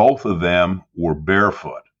 Both of them were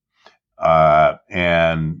barefoot.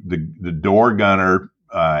 And the door gunner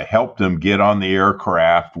helped him get on the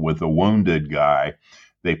aircraft with the wounded guy.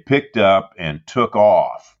 They picked up and took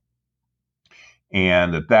off.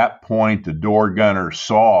 And at that point, the door gunner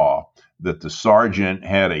saw that the sergeant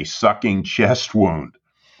had a sucking chest wound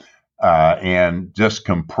and just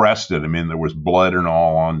compressed it. I mean, there was blood and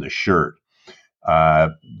all on the shirt.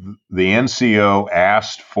 The NCO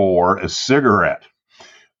asked for a cigarette,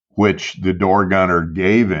 which the door gunner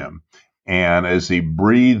gave him. And as he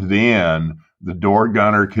breathed in, the door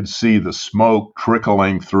gunner could see the smoke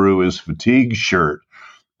trickling through his fatigue shirt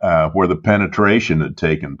where the penetration had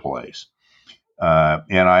taken place.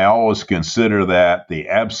 And I always consider that the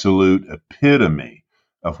absolute epitome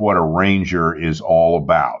of what a Ranger is all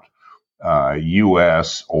about,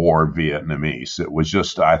 U.S. or Vietnamese. It was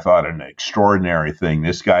just, I thought, an extraordinary thing.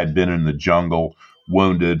 This guy had been in the jungle,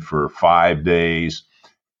 wounded for 5 days,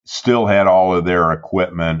 still had all of their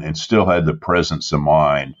equipment, and still had the presence of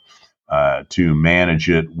mind to manage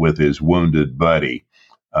it with his wounded buddy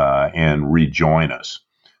and rejoin us.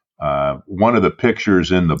 One of the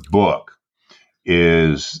pictures in the book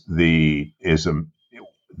is the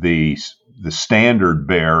standard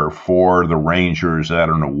bearer for the Rangers at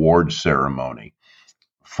an award ceremony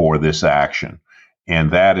for this action, and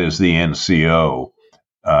that is the NCO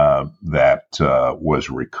that was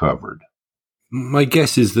recovered. My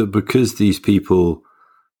guess is that because these people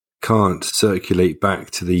can't circulate back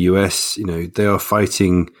to the US, they are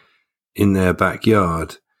fighting in their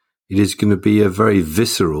backyard. It is going to be a very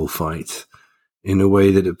visceral fight in a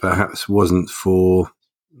way that it perhaps wasn't for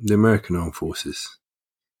the American armed forces.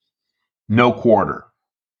 No quarter.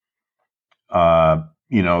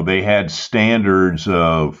 They had standards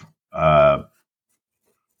of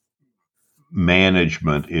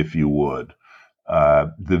management, if you would.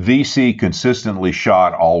 The VC consistently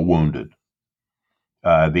shot all wounded. The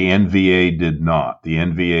NVA did not. The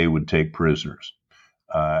NVA would take prisoners.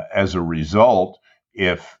 As a result,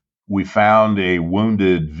 if we found a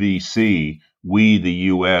wounded VC, we, the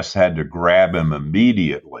U.S., had to grab him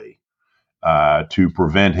immediately to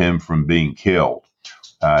prevent him from being killed.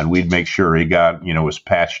 And we'd make sure he got, was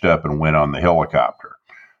patched up and went on the helicopter.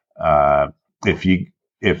 If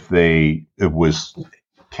it was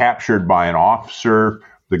captured by an officer,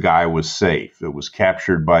 the guy was safe. It was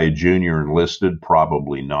captured by a junior enlisted,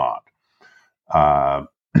 probably not.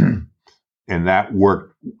 And that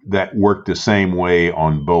worked the same way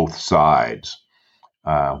on both sides,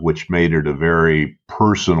 which made it a very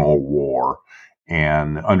personal war,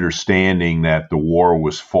 and understanding that the war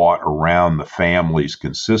was fought around the families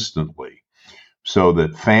consistently, so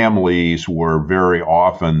that families were very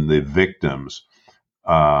often the victims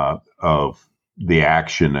of the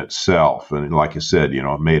action itself. And like I said,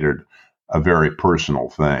 it made it a very personal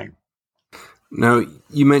thing. Now,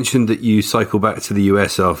 you mentioned that you cycle back to the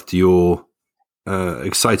US after your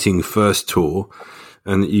exciting first tour,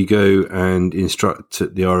 and that you go and instruct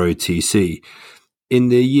at the ROTC. In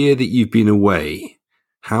the year that you've been away,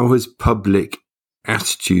 how has public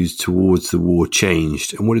attitudes towards the war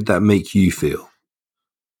changed, and what did that make you feel?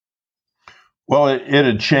 Well, it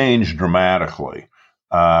had changed dramatically.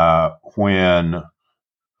 When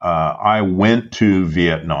I went to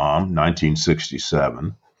Vietnam,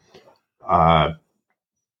 1967,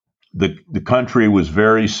 the country was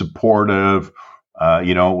very supportive.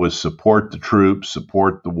 It was support the troops,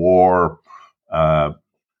 support the war,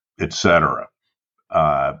 etc.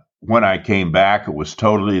 When I came back, it was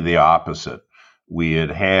totally the opposite. We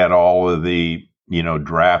had all of the,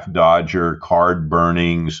 draft dodger, card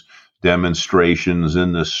burnings, demonstrations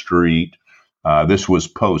in the street. This was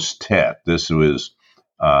post-Tet. This was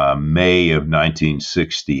May of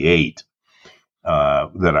 1968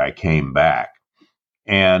 that I came back.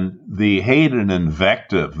 And the hate and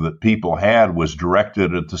invective that people had was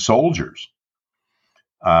directed at the soldiers,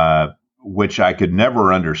 which I could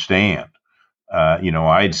never understand.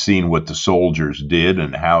 I'd seen what the soldiers did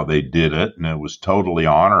and how they did it, and it was totally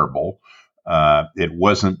honorable. It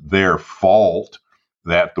wasn't their fault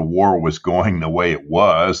that the war was going the way it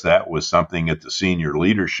was. That was something at the senior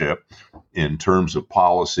leadership in terms of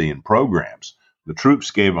policy and programs. The troops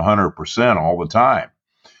gave 100% all the time.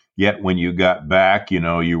 Yet when you got back,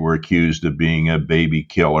 you were accused of being a baby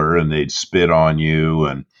killer, and they'd spit on you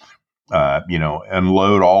and,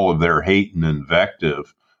 unload all of their hate and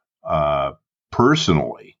invective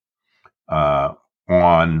personally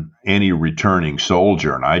on any returning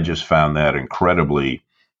soldier. And I just found that incredibly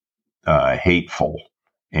hateful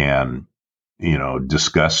and,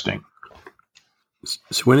 disgusting.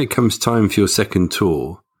 So when it comes time for your second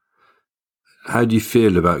tour, how do you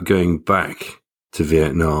feel about going back to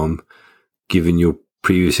Vietnam, given your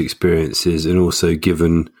previous experiences and also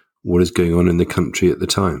given what is going on in the country at the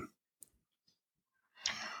time?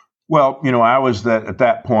 Well, I was at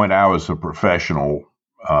that point, I was a professional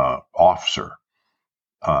officer.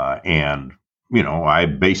 And I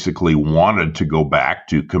basically wanted to go back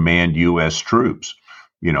to command U.S. troops.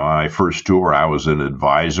 My first tour, I was an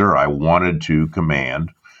advisor. I wanted to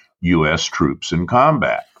command U.S. troops in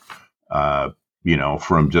combat.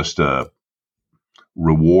 From just a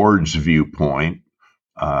rewards viewpoint,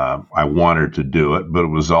 I wanted to do it, but it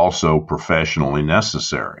was also professionally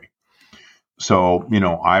necessary. So,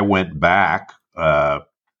 I went back,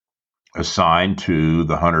 assigned to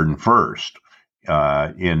the 101st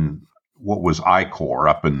in what was I Corps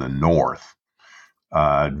up in the north.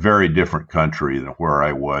 Very different country than where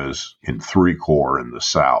I was in 3 Corps in the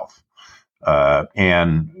south.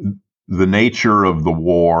 And the nature of the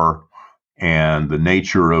war and the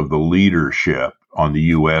nature of the leadership on the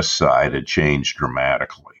U.S. side had changed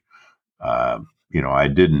dramatically.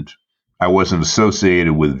 I wasn't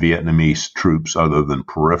associated with Vietnamese troops other than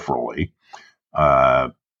peripherally.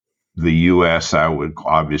 The U.S., I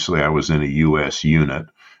was in a U.S. unit,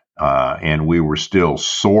 and we were still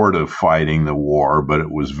sort of fighting the war, but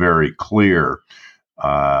it was very clear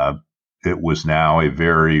it was now a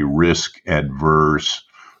very risk-adverse,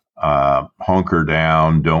 hunker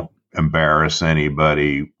down, don't embarrass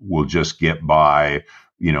anybody, we'll just get by,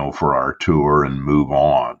 for our tour and move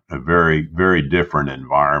on. A very, very different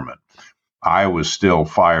environment. I was still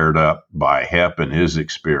fired up by Hep and his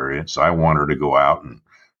experience. I wanted to go out and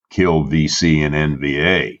kill VC and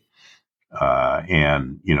NVA.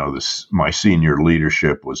 My senior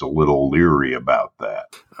leadership was a little leery about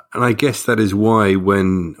that. And I guess that is why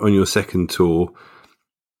when on your second tour,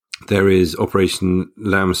 there is Operation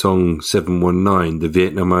Lam Song 719, the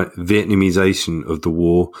Vietnamization of the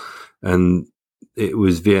war. And it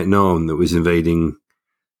was Vietnam that was invading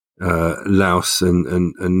Laos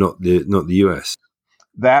and not the US.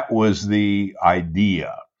 That was the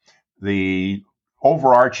idea. The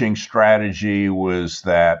overarching strategy was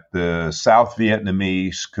that the South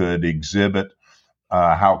Vietnamese could exhibit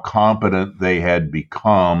how competent they had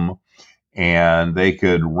become, and they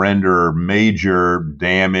could render major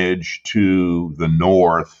damage to the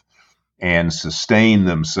North and sustain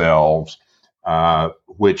themselves,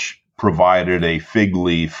 which provided a fig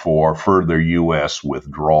leaf for further U.S.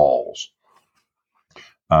 withdrawals.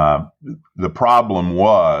 The problem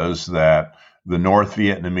was that the North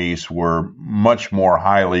Vietnamese were much more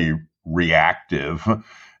highly reactive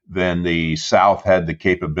than the South had the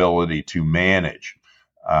capability to manage.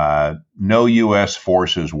 No U.S.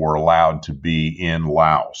 forces were allowed to be in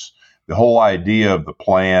Laos. The whole idea of the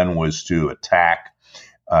plan was to attack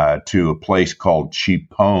to a place called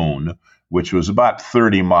Chipone, which was about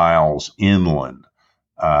 30 miles inland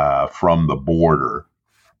from the border.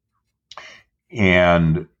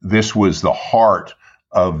 And this was the heart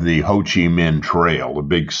of the Ho Chi Minh Trail, the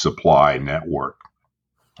big supply network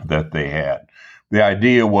that they had. The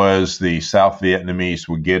idea was the South Vietnamese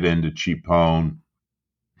would get into Chipone,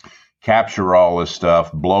 capture all this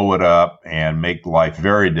stuff, blow it up, and make life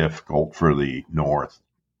very difficult for the North,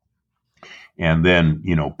 and then,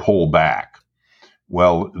 pull back.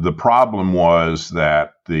 Well, the problem was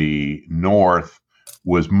that the North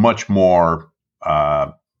was much more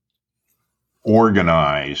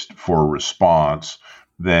organized for response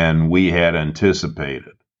than we had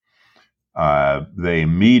anticipated. They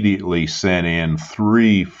immediately sent in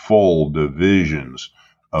 3 full divisions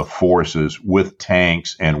of forces with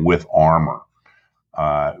tanks and with armor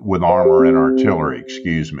and artillery,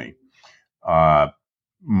 excuse me.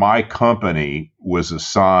 My company was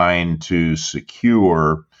assigned to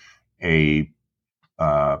secure a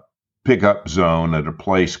pickup zone at a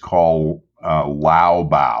place called Lao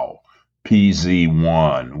Bao,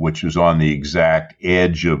 PZ1, which is on the exact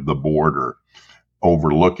edge of the border,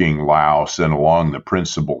 overlooking Laos and along the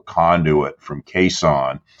principal conduit from Khe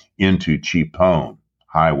Sanh into Chipone,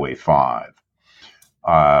 Highway 5.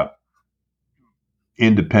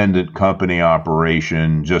 Independent company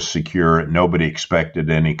operation, just secure it. Nobody expected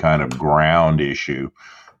any kind of ground issue.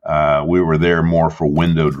 We were there more for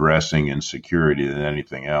window dressing and security than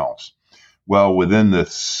anything else. Well, within the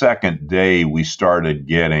second day, we started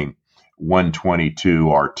getting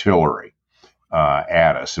 122 artillery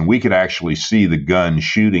at us, and we could actually see the gun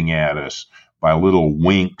shooting at us by little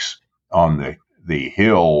winks on the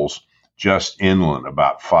hills just inland,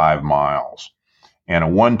 about 5 miles. And a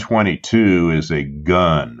 122 is a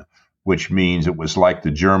gun, which means it was like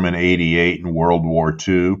the German 88 in World War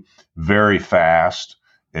II, very fast.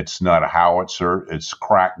 It's not a howitzer. It's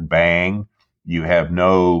crack bang. You have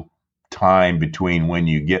no time between when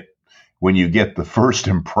you get the first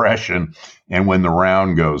impression and when the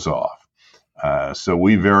round goes off. So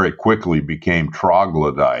we very quickly became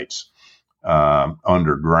troglodytes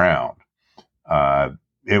underground.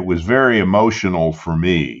 It was very emotional for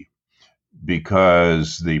me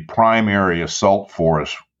because the primary assault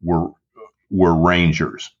force were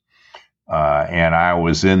Rangers. And I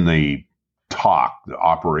was in the TOC, the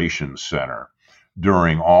Operations Center,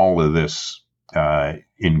 during all of this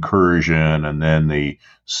incursion and then the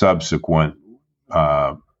subsequent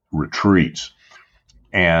retreats.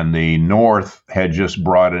 And the North had just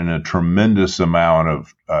brought in a tremendous amount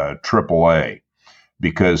of AAA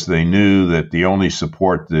because they knew that the only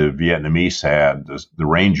support the Vietnamese had, the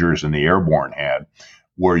Rangers and the Airborne had,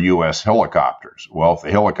 were U.S. helicopters. Well, if the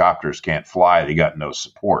helicopters can't fly, they got no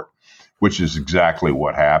support, which is exactly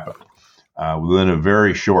what happened. Within a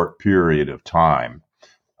very short period of time,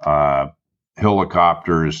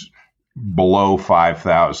 helicopters below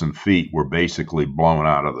 5,000 feet were basically blown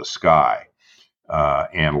out of the sky.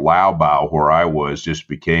 And Lao Bao, where I was, just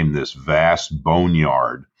became this vast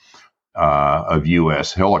boneyard of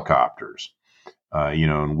U.S. helicopters.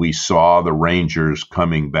 And we saw the Rangers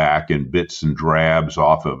coming back in bits and drabs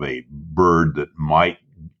off of a bird that might,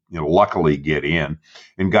 luckily get in,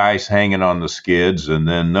 and guys hanging on the skids and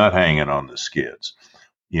then not hanging on the skids.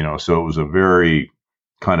 So it was a very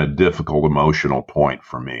kind of difficult emotional point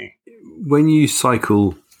for me. When you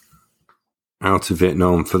cycle out of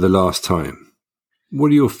Vietnam for the last time, what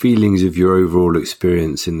are your feelings of your overall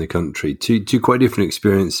experience in the country? Two quite different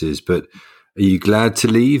experiences, but are you glad to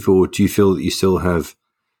leave, or do you feel that you still have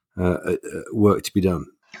work to be done?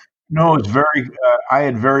 No, it's I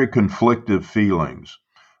had very conflictive feelings.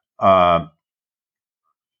 The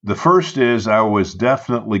first is I was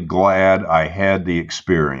definitely glad I had the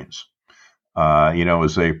experience.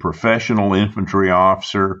 As a professional infantry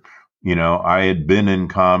officer, I had been in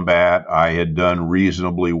combat. I had done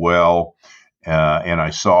reasonably well. And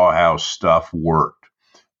I saw how stuff worked.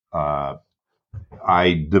 I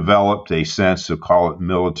developed a sense of, call it,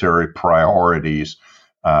 military priorities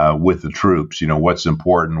with the troops. What's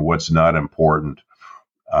important, what's not important,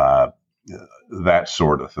 that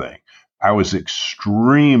sort of thing. I was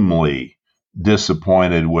extremely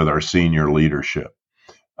disappointed with our senior leadership.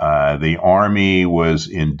 The Army was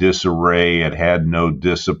in disarray. It had no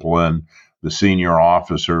discipline. The senior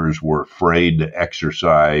officers were afraid to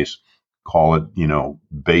exercise, call it,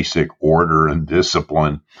 basic order and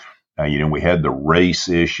discipline. We had the race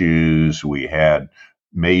issues. We had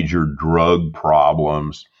major drug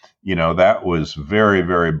problems. That was very,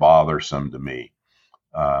 very bothersome to me.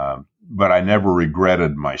 But I never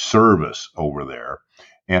regretted my service over there.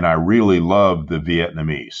 And I really loved the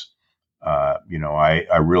Vietnamese.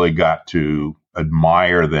 I really got to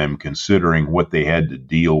admire them considering what they had to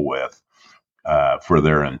deal with for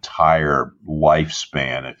their entire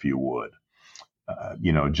lifespan, if you would.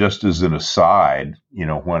 Just as an aside,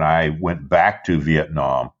 when I went back to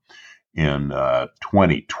Vietnam in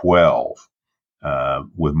 2012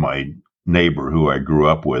 with my neighbor who I grew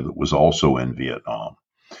up with, that was also in Vietnam.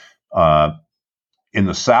 In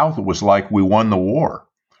the South, it was like we won the war.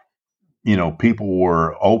 People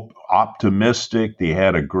were optimistic. They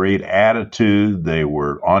had a great attitude. They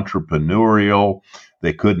were entrepreneurial.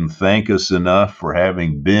 They couldn't thank us enough for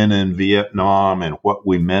having been in Vietnam and what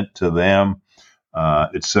we meant to them.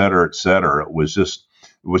 et cetera, et cetera. It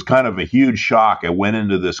was kind of a huge shock. I went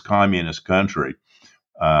into this communist country,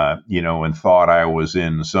 and thought I was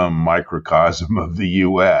in some microcosm of the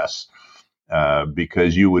U.S.,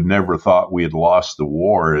 because you would never thought we had lost the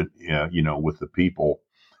war, with the people,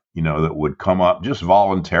 that would come up just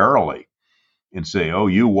voluntarily and say, "Oh,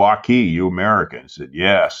 you Waukee, you American." I said,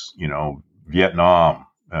 "Yes, Vietnam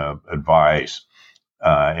advice."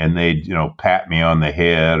 And they'd, pat me on the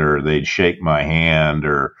head, or they'd shake my hand,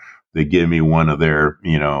 or they'd give me one of their,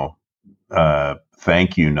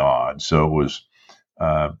 thank you nods. So it was,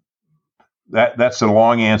 that's a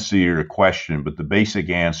long answer to your question, but the basic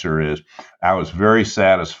answer is I was very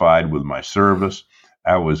satisfied with my service.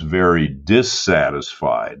 I was very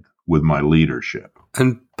dissatisfied with my leadership.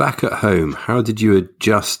 And back at home, how did you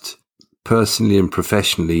adjust personally and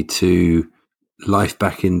professionally to life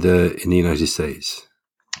back in the United States?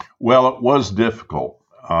 Well, it was difficult.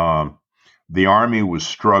 The Army was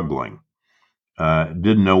struggling,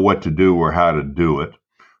 didn't know what to do or how to do it.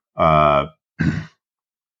 By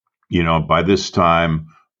this time,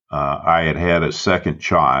 I had a second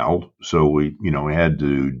child, so we had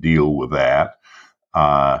to deal with that.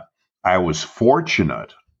 I was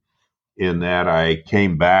fortunate in that I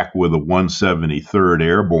came back with a 173rd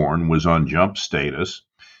Airborne, was on jump status.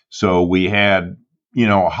 So we had,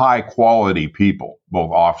 high quality people,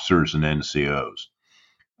 both officers and NCOs.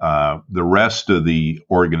 The rest of the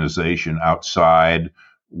organization outside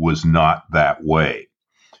was not that way.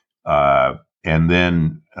 And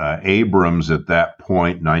then Abrams at that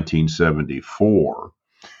point, 1974,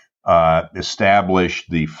 established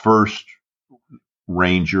the first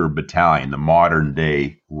Ranger Battalion, the modern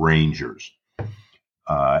day Rangers.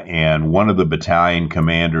 And one of the battalion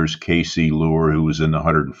commanders, K.C. Lure, who was in the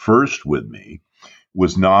 101st with me,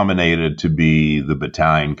 was nominated to be the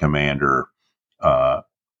battalion commander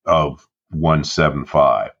of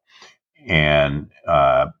 175. And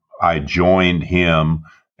I joined him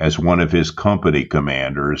as one of his company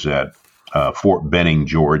commanders at Fort Benning,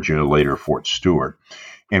 Georgia, later Fort Stewart.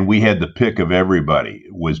 And we had the pick of everybody.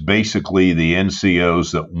 It was basically the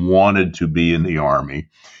NCOs that wanted to be in the Army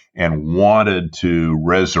and wanted to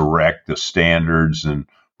resurrect the standards and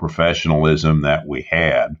professionalism that we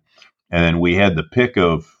had. And then we had the pick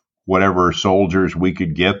of whatever soldiers we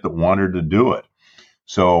could get that wanted to do it.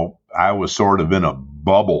 So I was sort of in a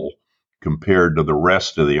bubble compared to the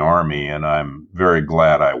rest of the Army, and I'm very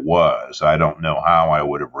glad I was. I don't know how I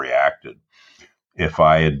would have reacted if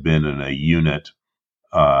I had been in a unit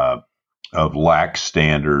of lax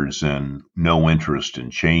standards and no interest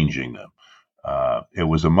in changing them. It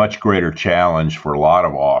was a much greater challenge for a lot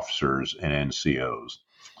of officers and NCOs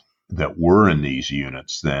that were in these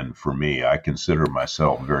units than for me. I consider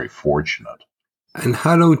myself very fortunate. And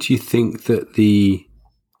how long do you think that the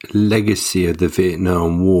legacy of the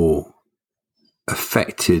Vietnam War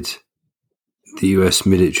affected the U.S.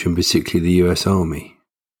 military and particularly the U.S. Army?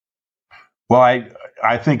 Well,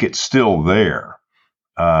 I think it's still there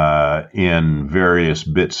in various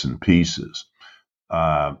bits and pieces.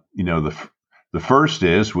 The first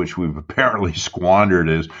is, which we've apparently squandered,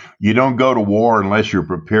 is you don't go to war unless you're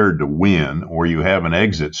prepared to win or you have an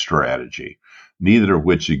exit strategy, neither of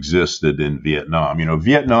which existed in Vietnam.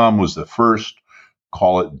 Vietnam was the first,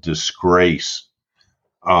 call it, disgrace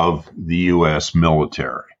of the U.S.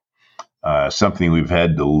 military, something we've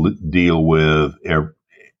had to deal with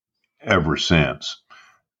ever since.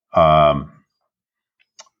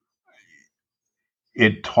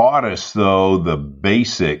 It taught us, though, the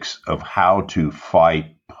basics of how to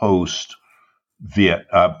fight post-Korea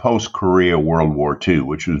World War II,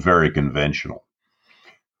 which was very conventional.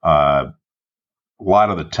 A lot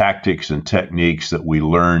of the tactics and techniques that we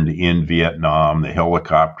learned in Vietnam, the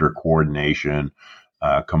helicopter coordination,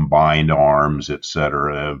 combined arms, et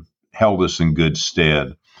cetera, held us in good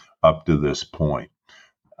stead up to this point.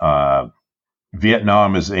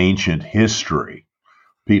 Vietnam is ancient history.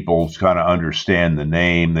 People kind of understand the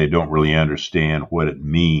name. They don't really understand what it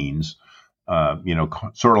means.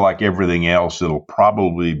 Sort of like everything else, it'll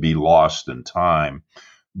probably be lost in time,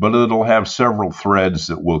 but it'll have several threads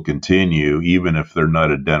that will continue, even if they're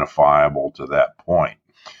not identifiable to that point.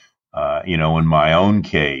 In my own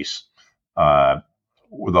case, the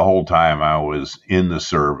whole time I was in the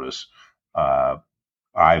service, I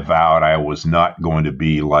vowed I was not going to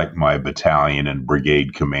be like my battalion and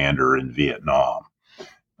brigade commander in Vietnam.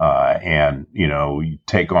 You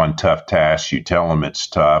take on tough tasks, you tell them it's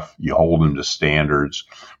tough, you hold them to standards,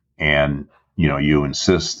 and, you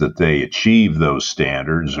insist that they achieve those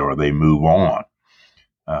standards or they move on.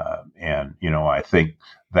 I think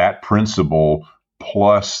that principle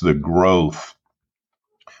plus the growth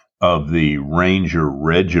of the Ranger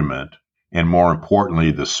Regiment, and more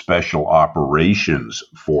importantly, the Special Operations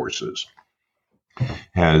Forces,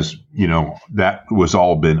 has, that was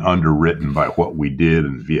all been underwritten by what we did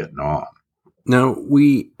in Vietnam. Now,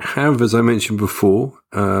 we have, as I mentioned before,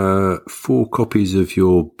 4 copies of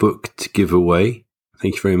your book to give away.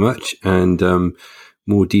 Thank you very much. And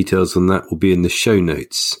more details on that will be in the show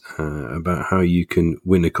notes about how you can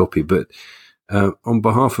win a copy. But on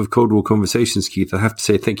behalf of Cold War Conversations, Keith, I have to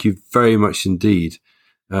say thank you very much indeed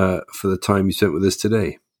for the time you spent with us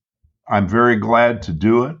today. I'm very glad to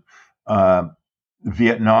do it.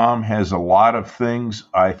 Vietnam has a lot of things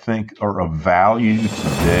I think are of value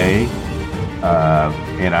today.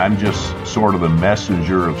 And I'm just sort of the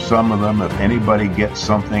messenger of some of them. If anybody gets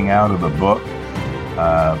something out of the book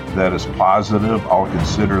that is positive, I'll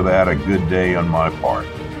consider that a good day on my part.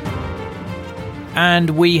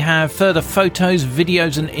 And we have further photos,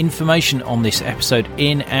 videos and information on this episode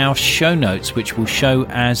in our show notes, which will show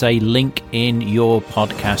as a link in your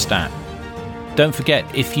podcast app. Don't forget,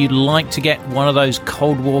 if you'd like to get one of those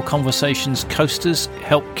Cold War Conversations coasters,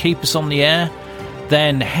 help keep us on the air,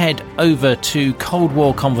 then head over to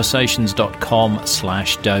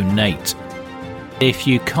coldwarconversations.com/donate. If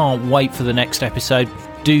you can't wait for the next episode,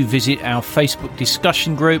 do visit our Facebook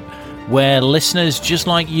discussion group where listeners just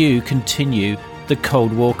like you continue the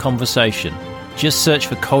Cold War conversation. Just search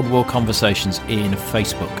for Cold War Conversations in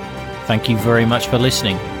Facebook. Thank you very much for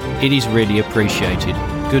listening. It is really appreciated.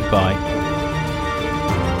 Goodbye.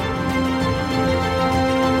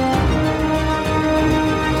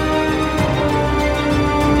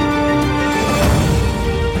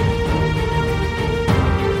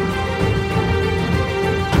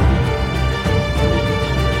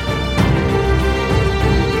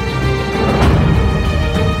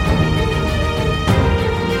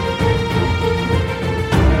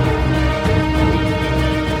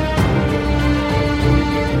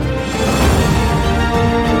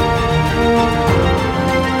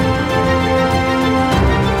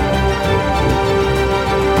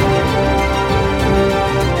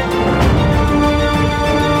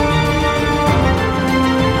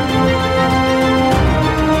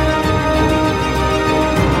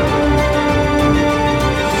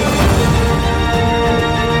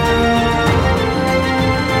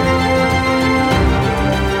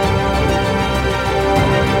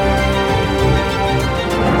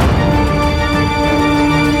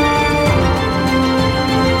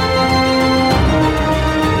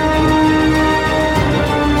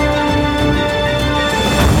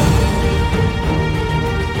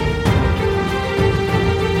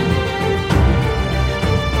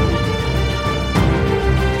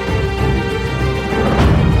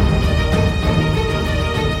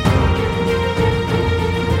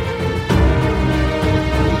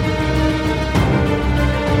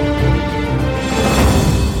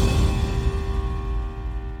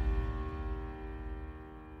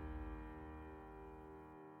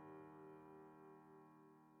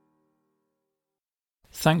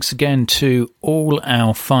 Thanks again to all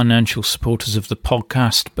our financial supporters of the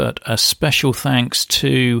podcast, but a special thanks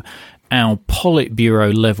to our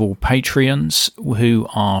Politburo level Patreons, who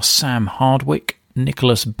are Sam Hardwick,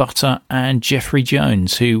 Nicholas Butter and Jeffrey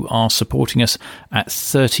Jones, who are supporting us at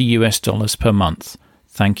 $30 per month.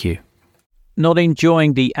 Thank you. Not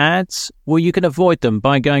enjoying the ads? Well, you can avoid them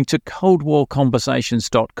by going to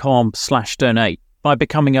coldwarconversations.com/donate. By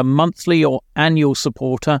becoming a monthly or annual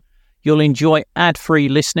supporter, you'll enjoy ad-free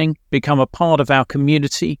listening, become a part of our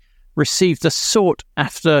community, receive the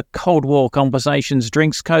sought-after Cold War Conversations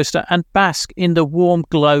drinks coaster, and bask in the warm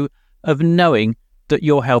glow of knowing that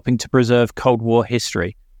you're helping to preserve Cold War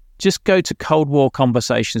history. Just go to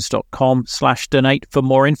coldwarconversations.com/donate for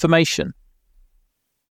more information.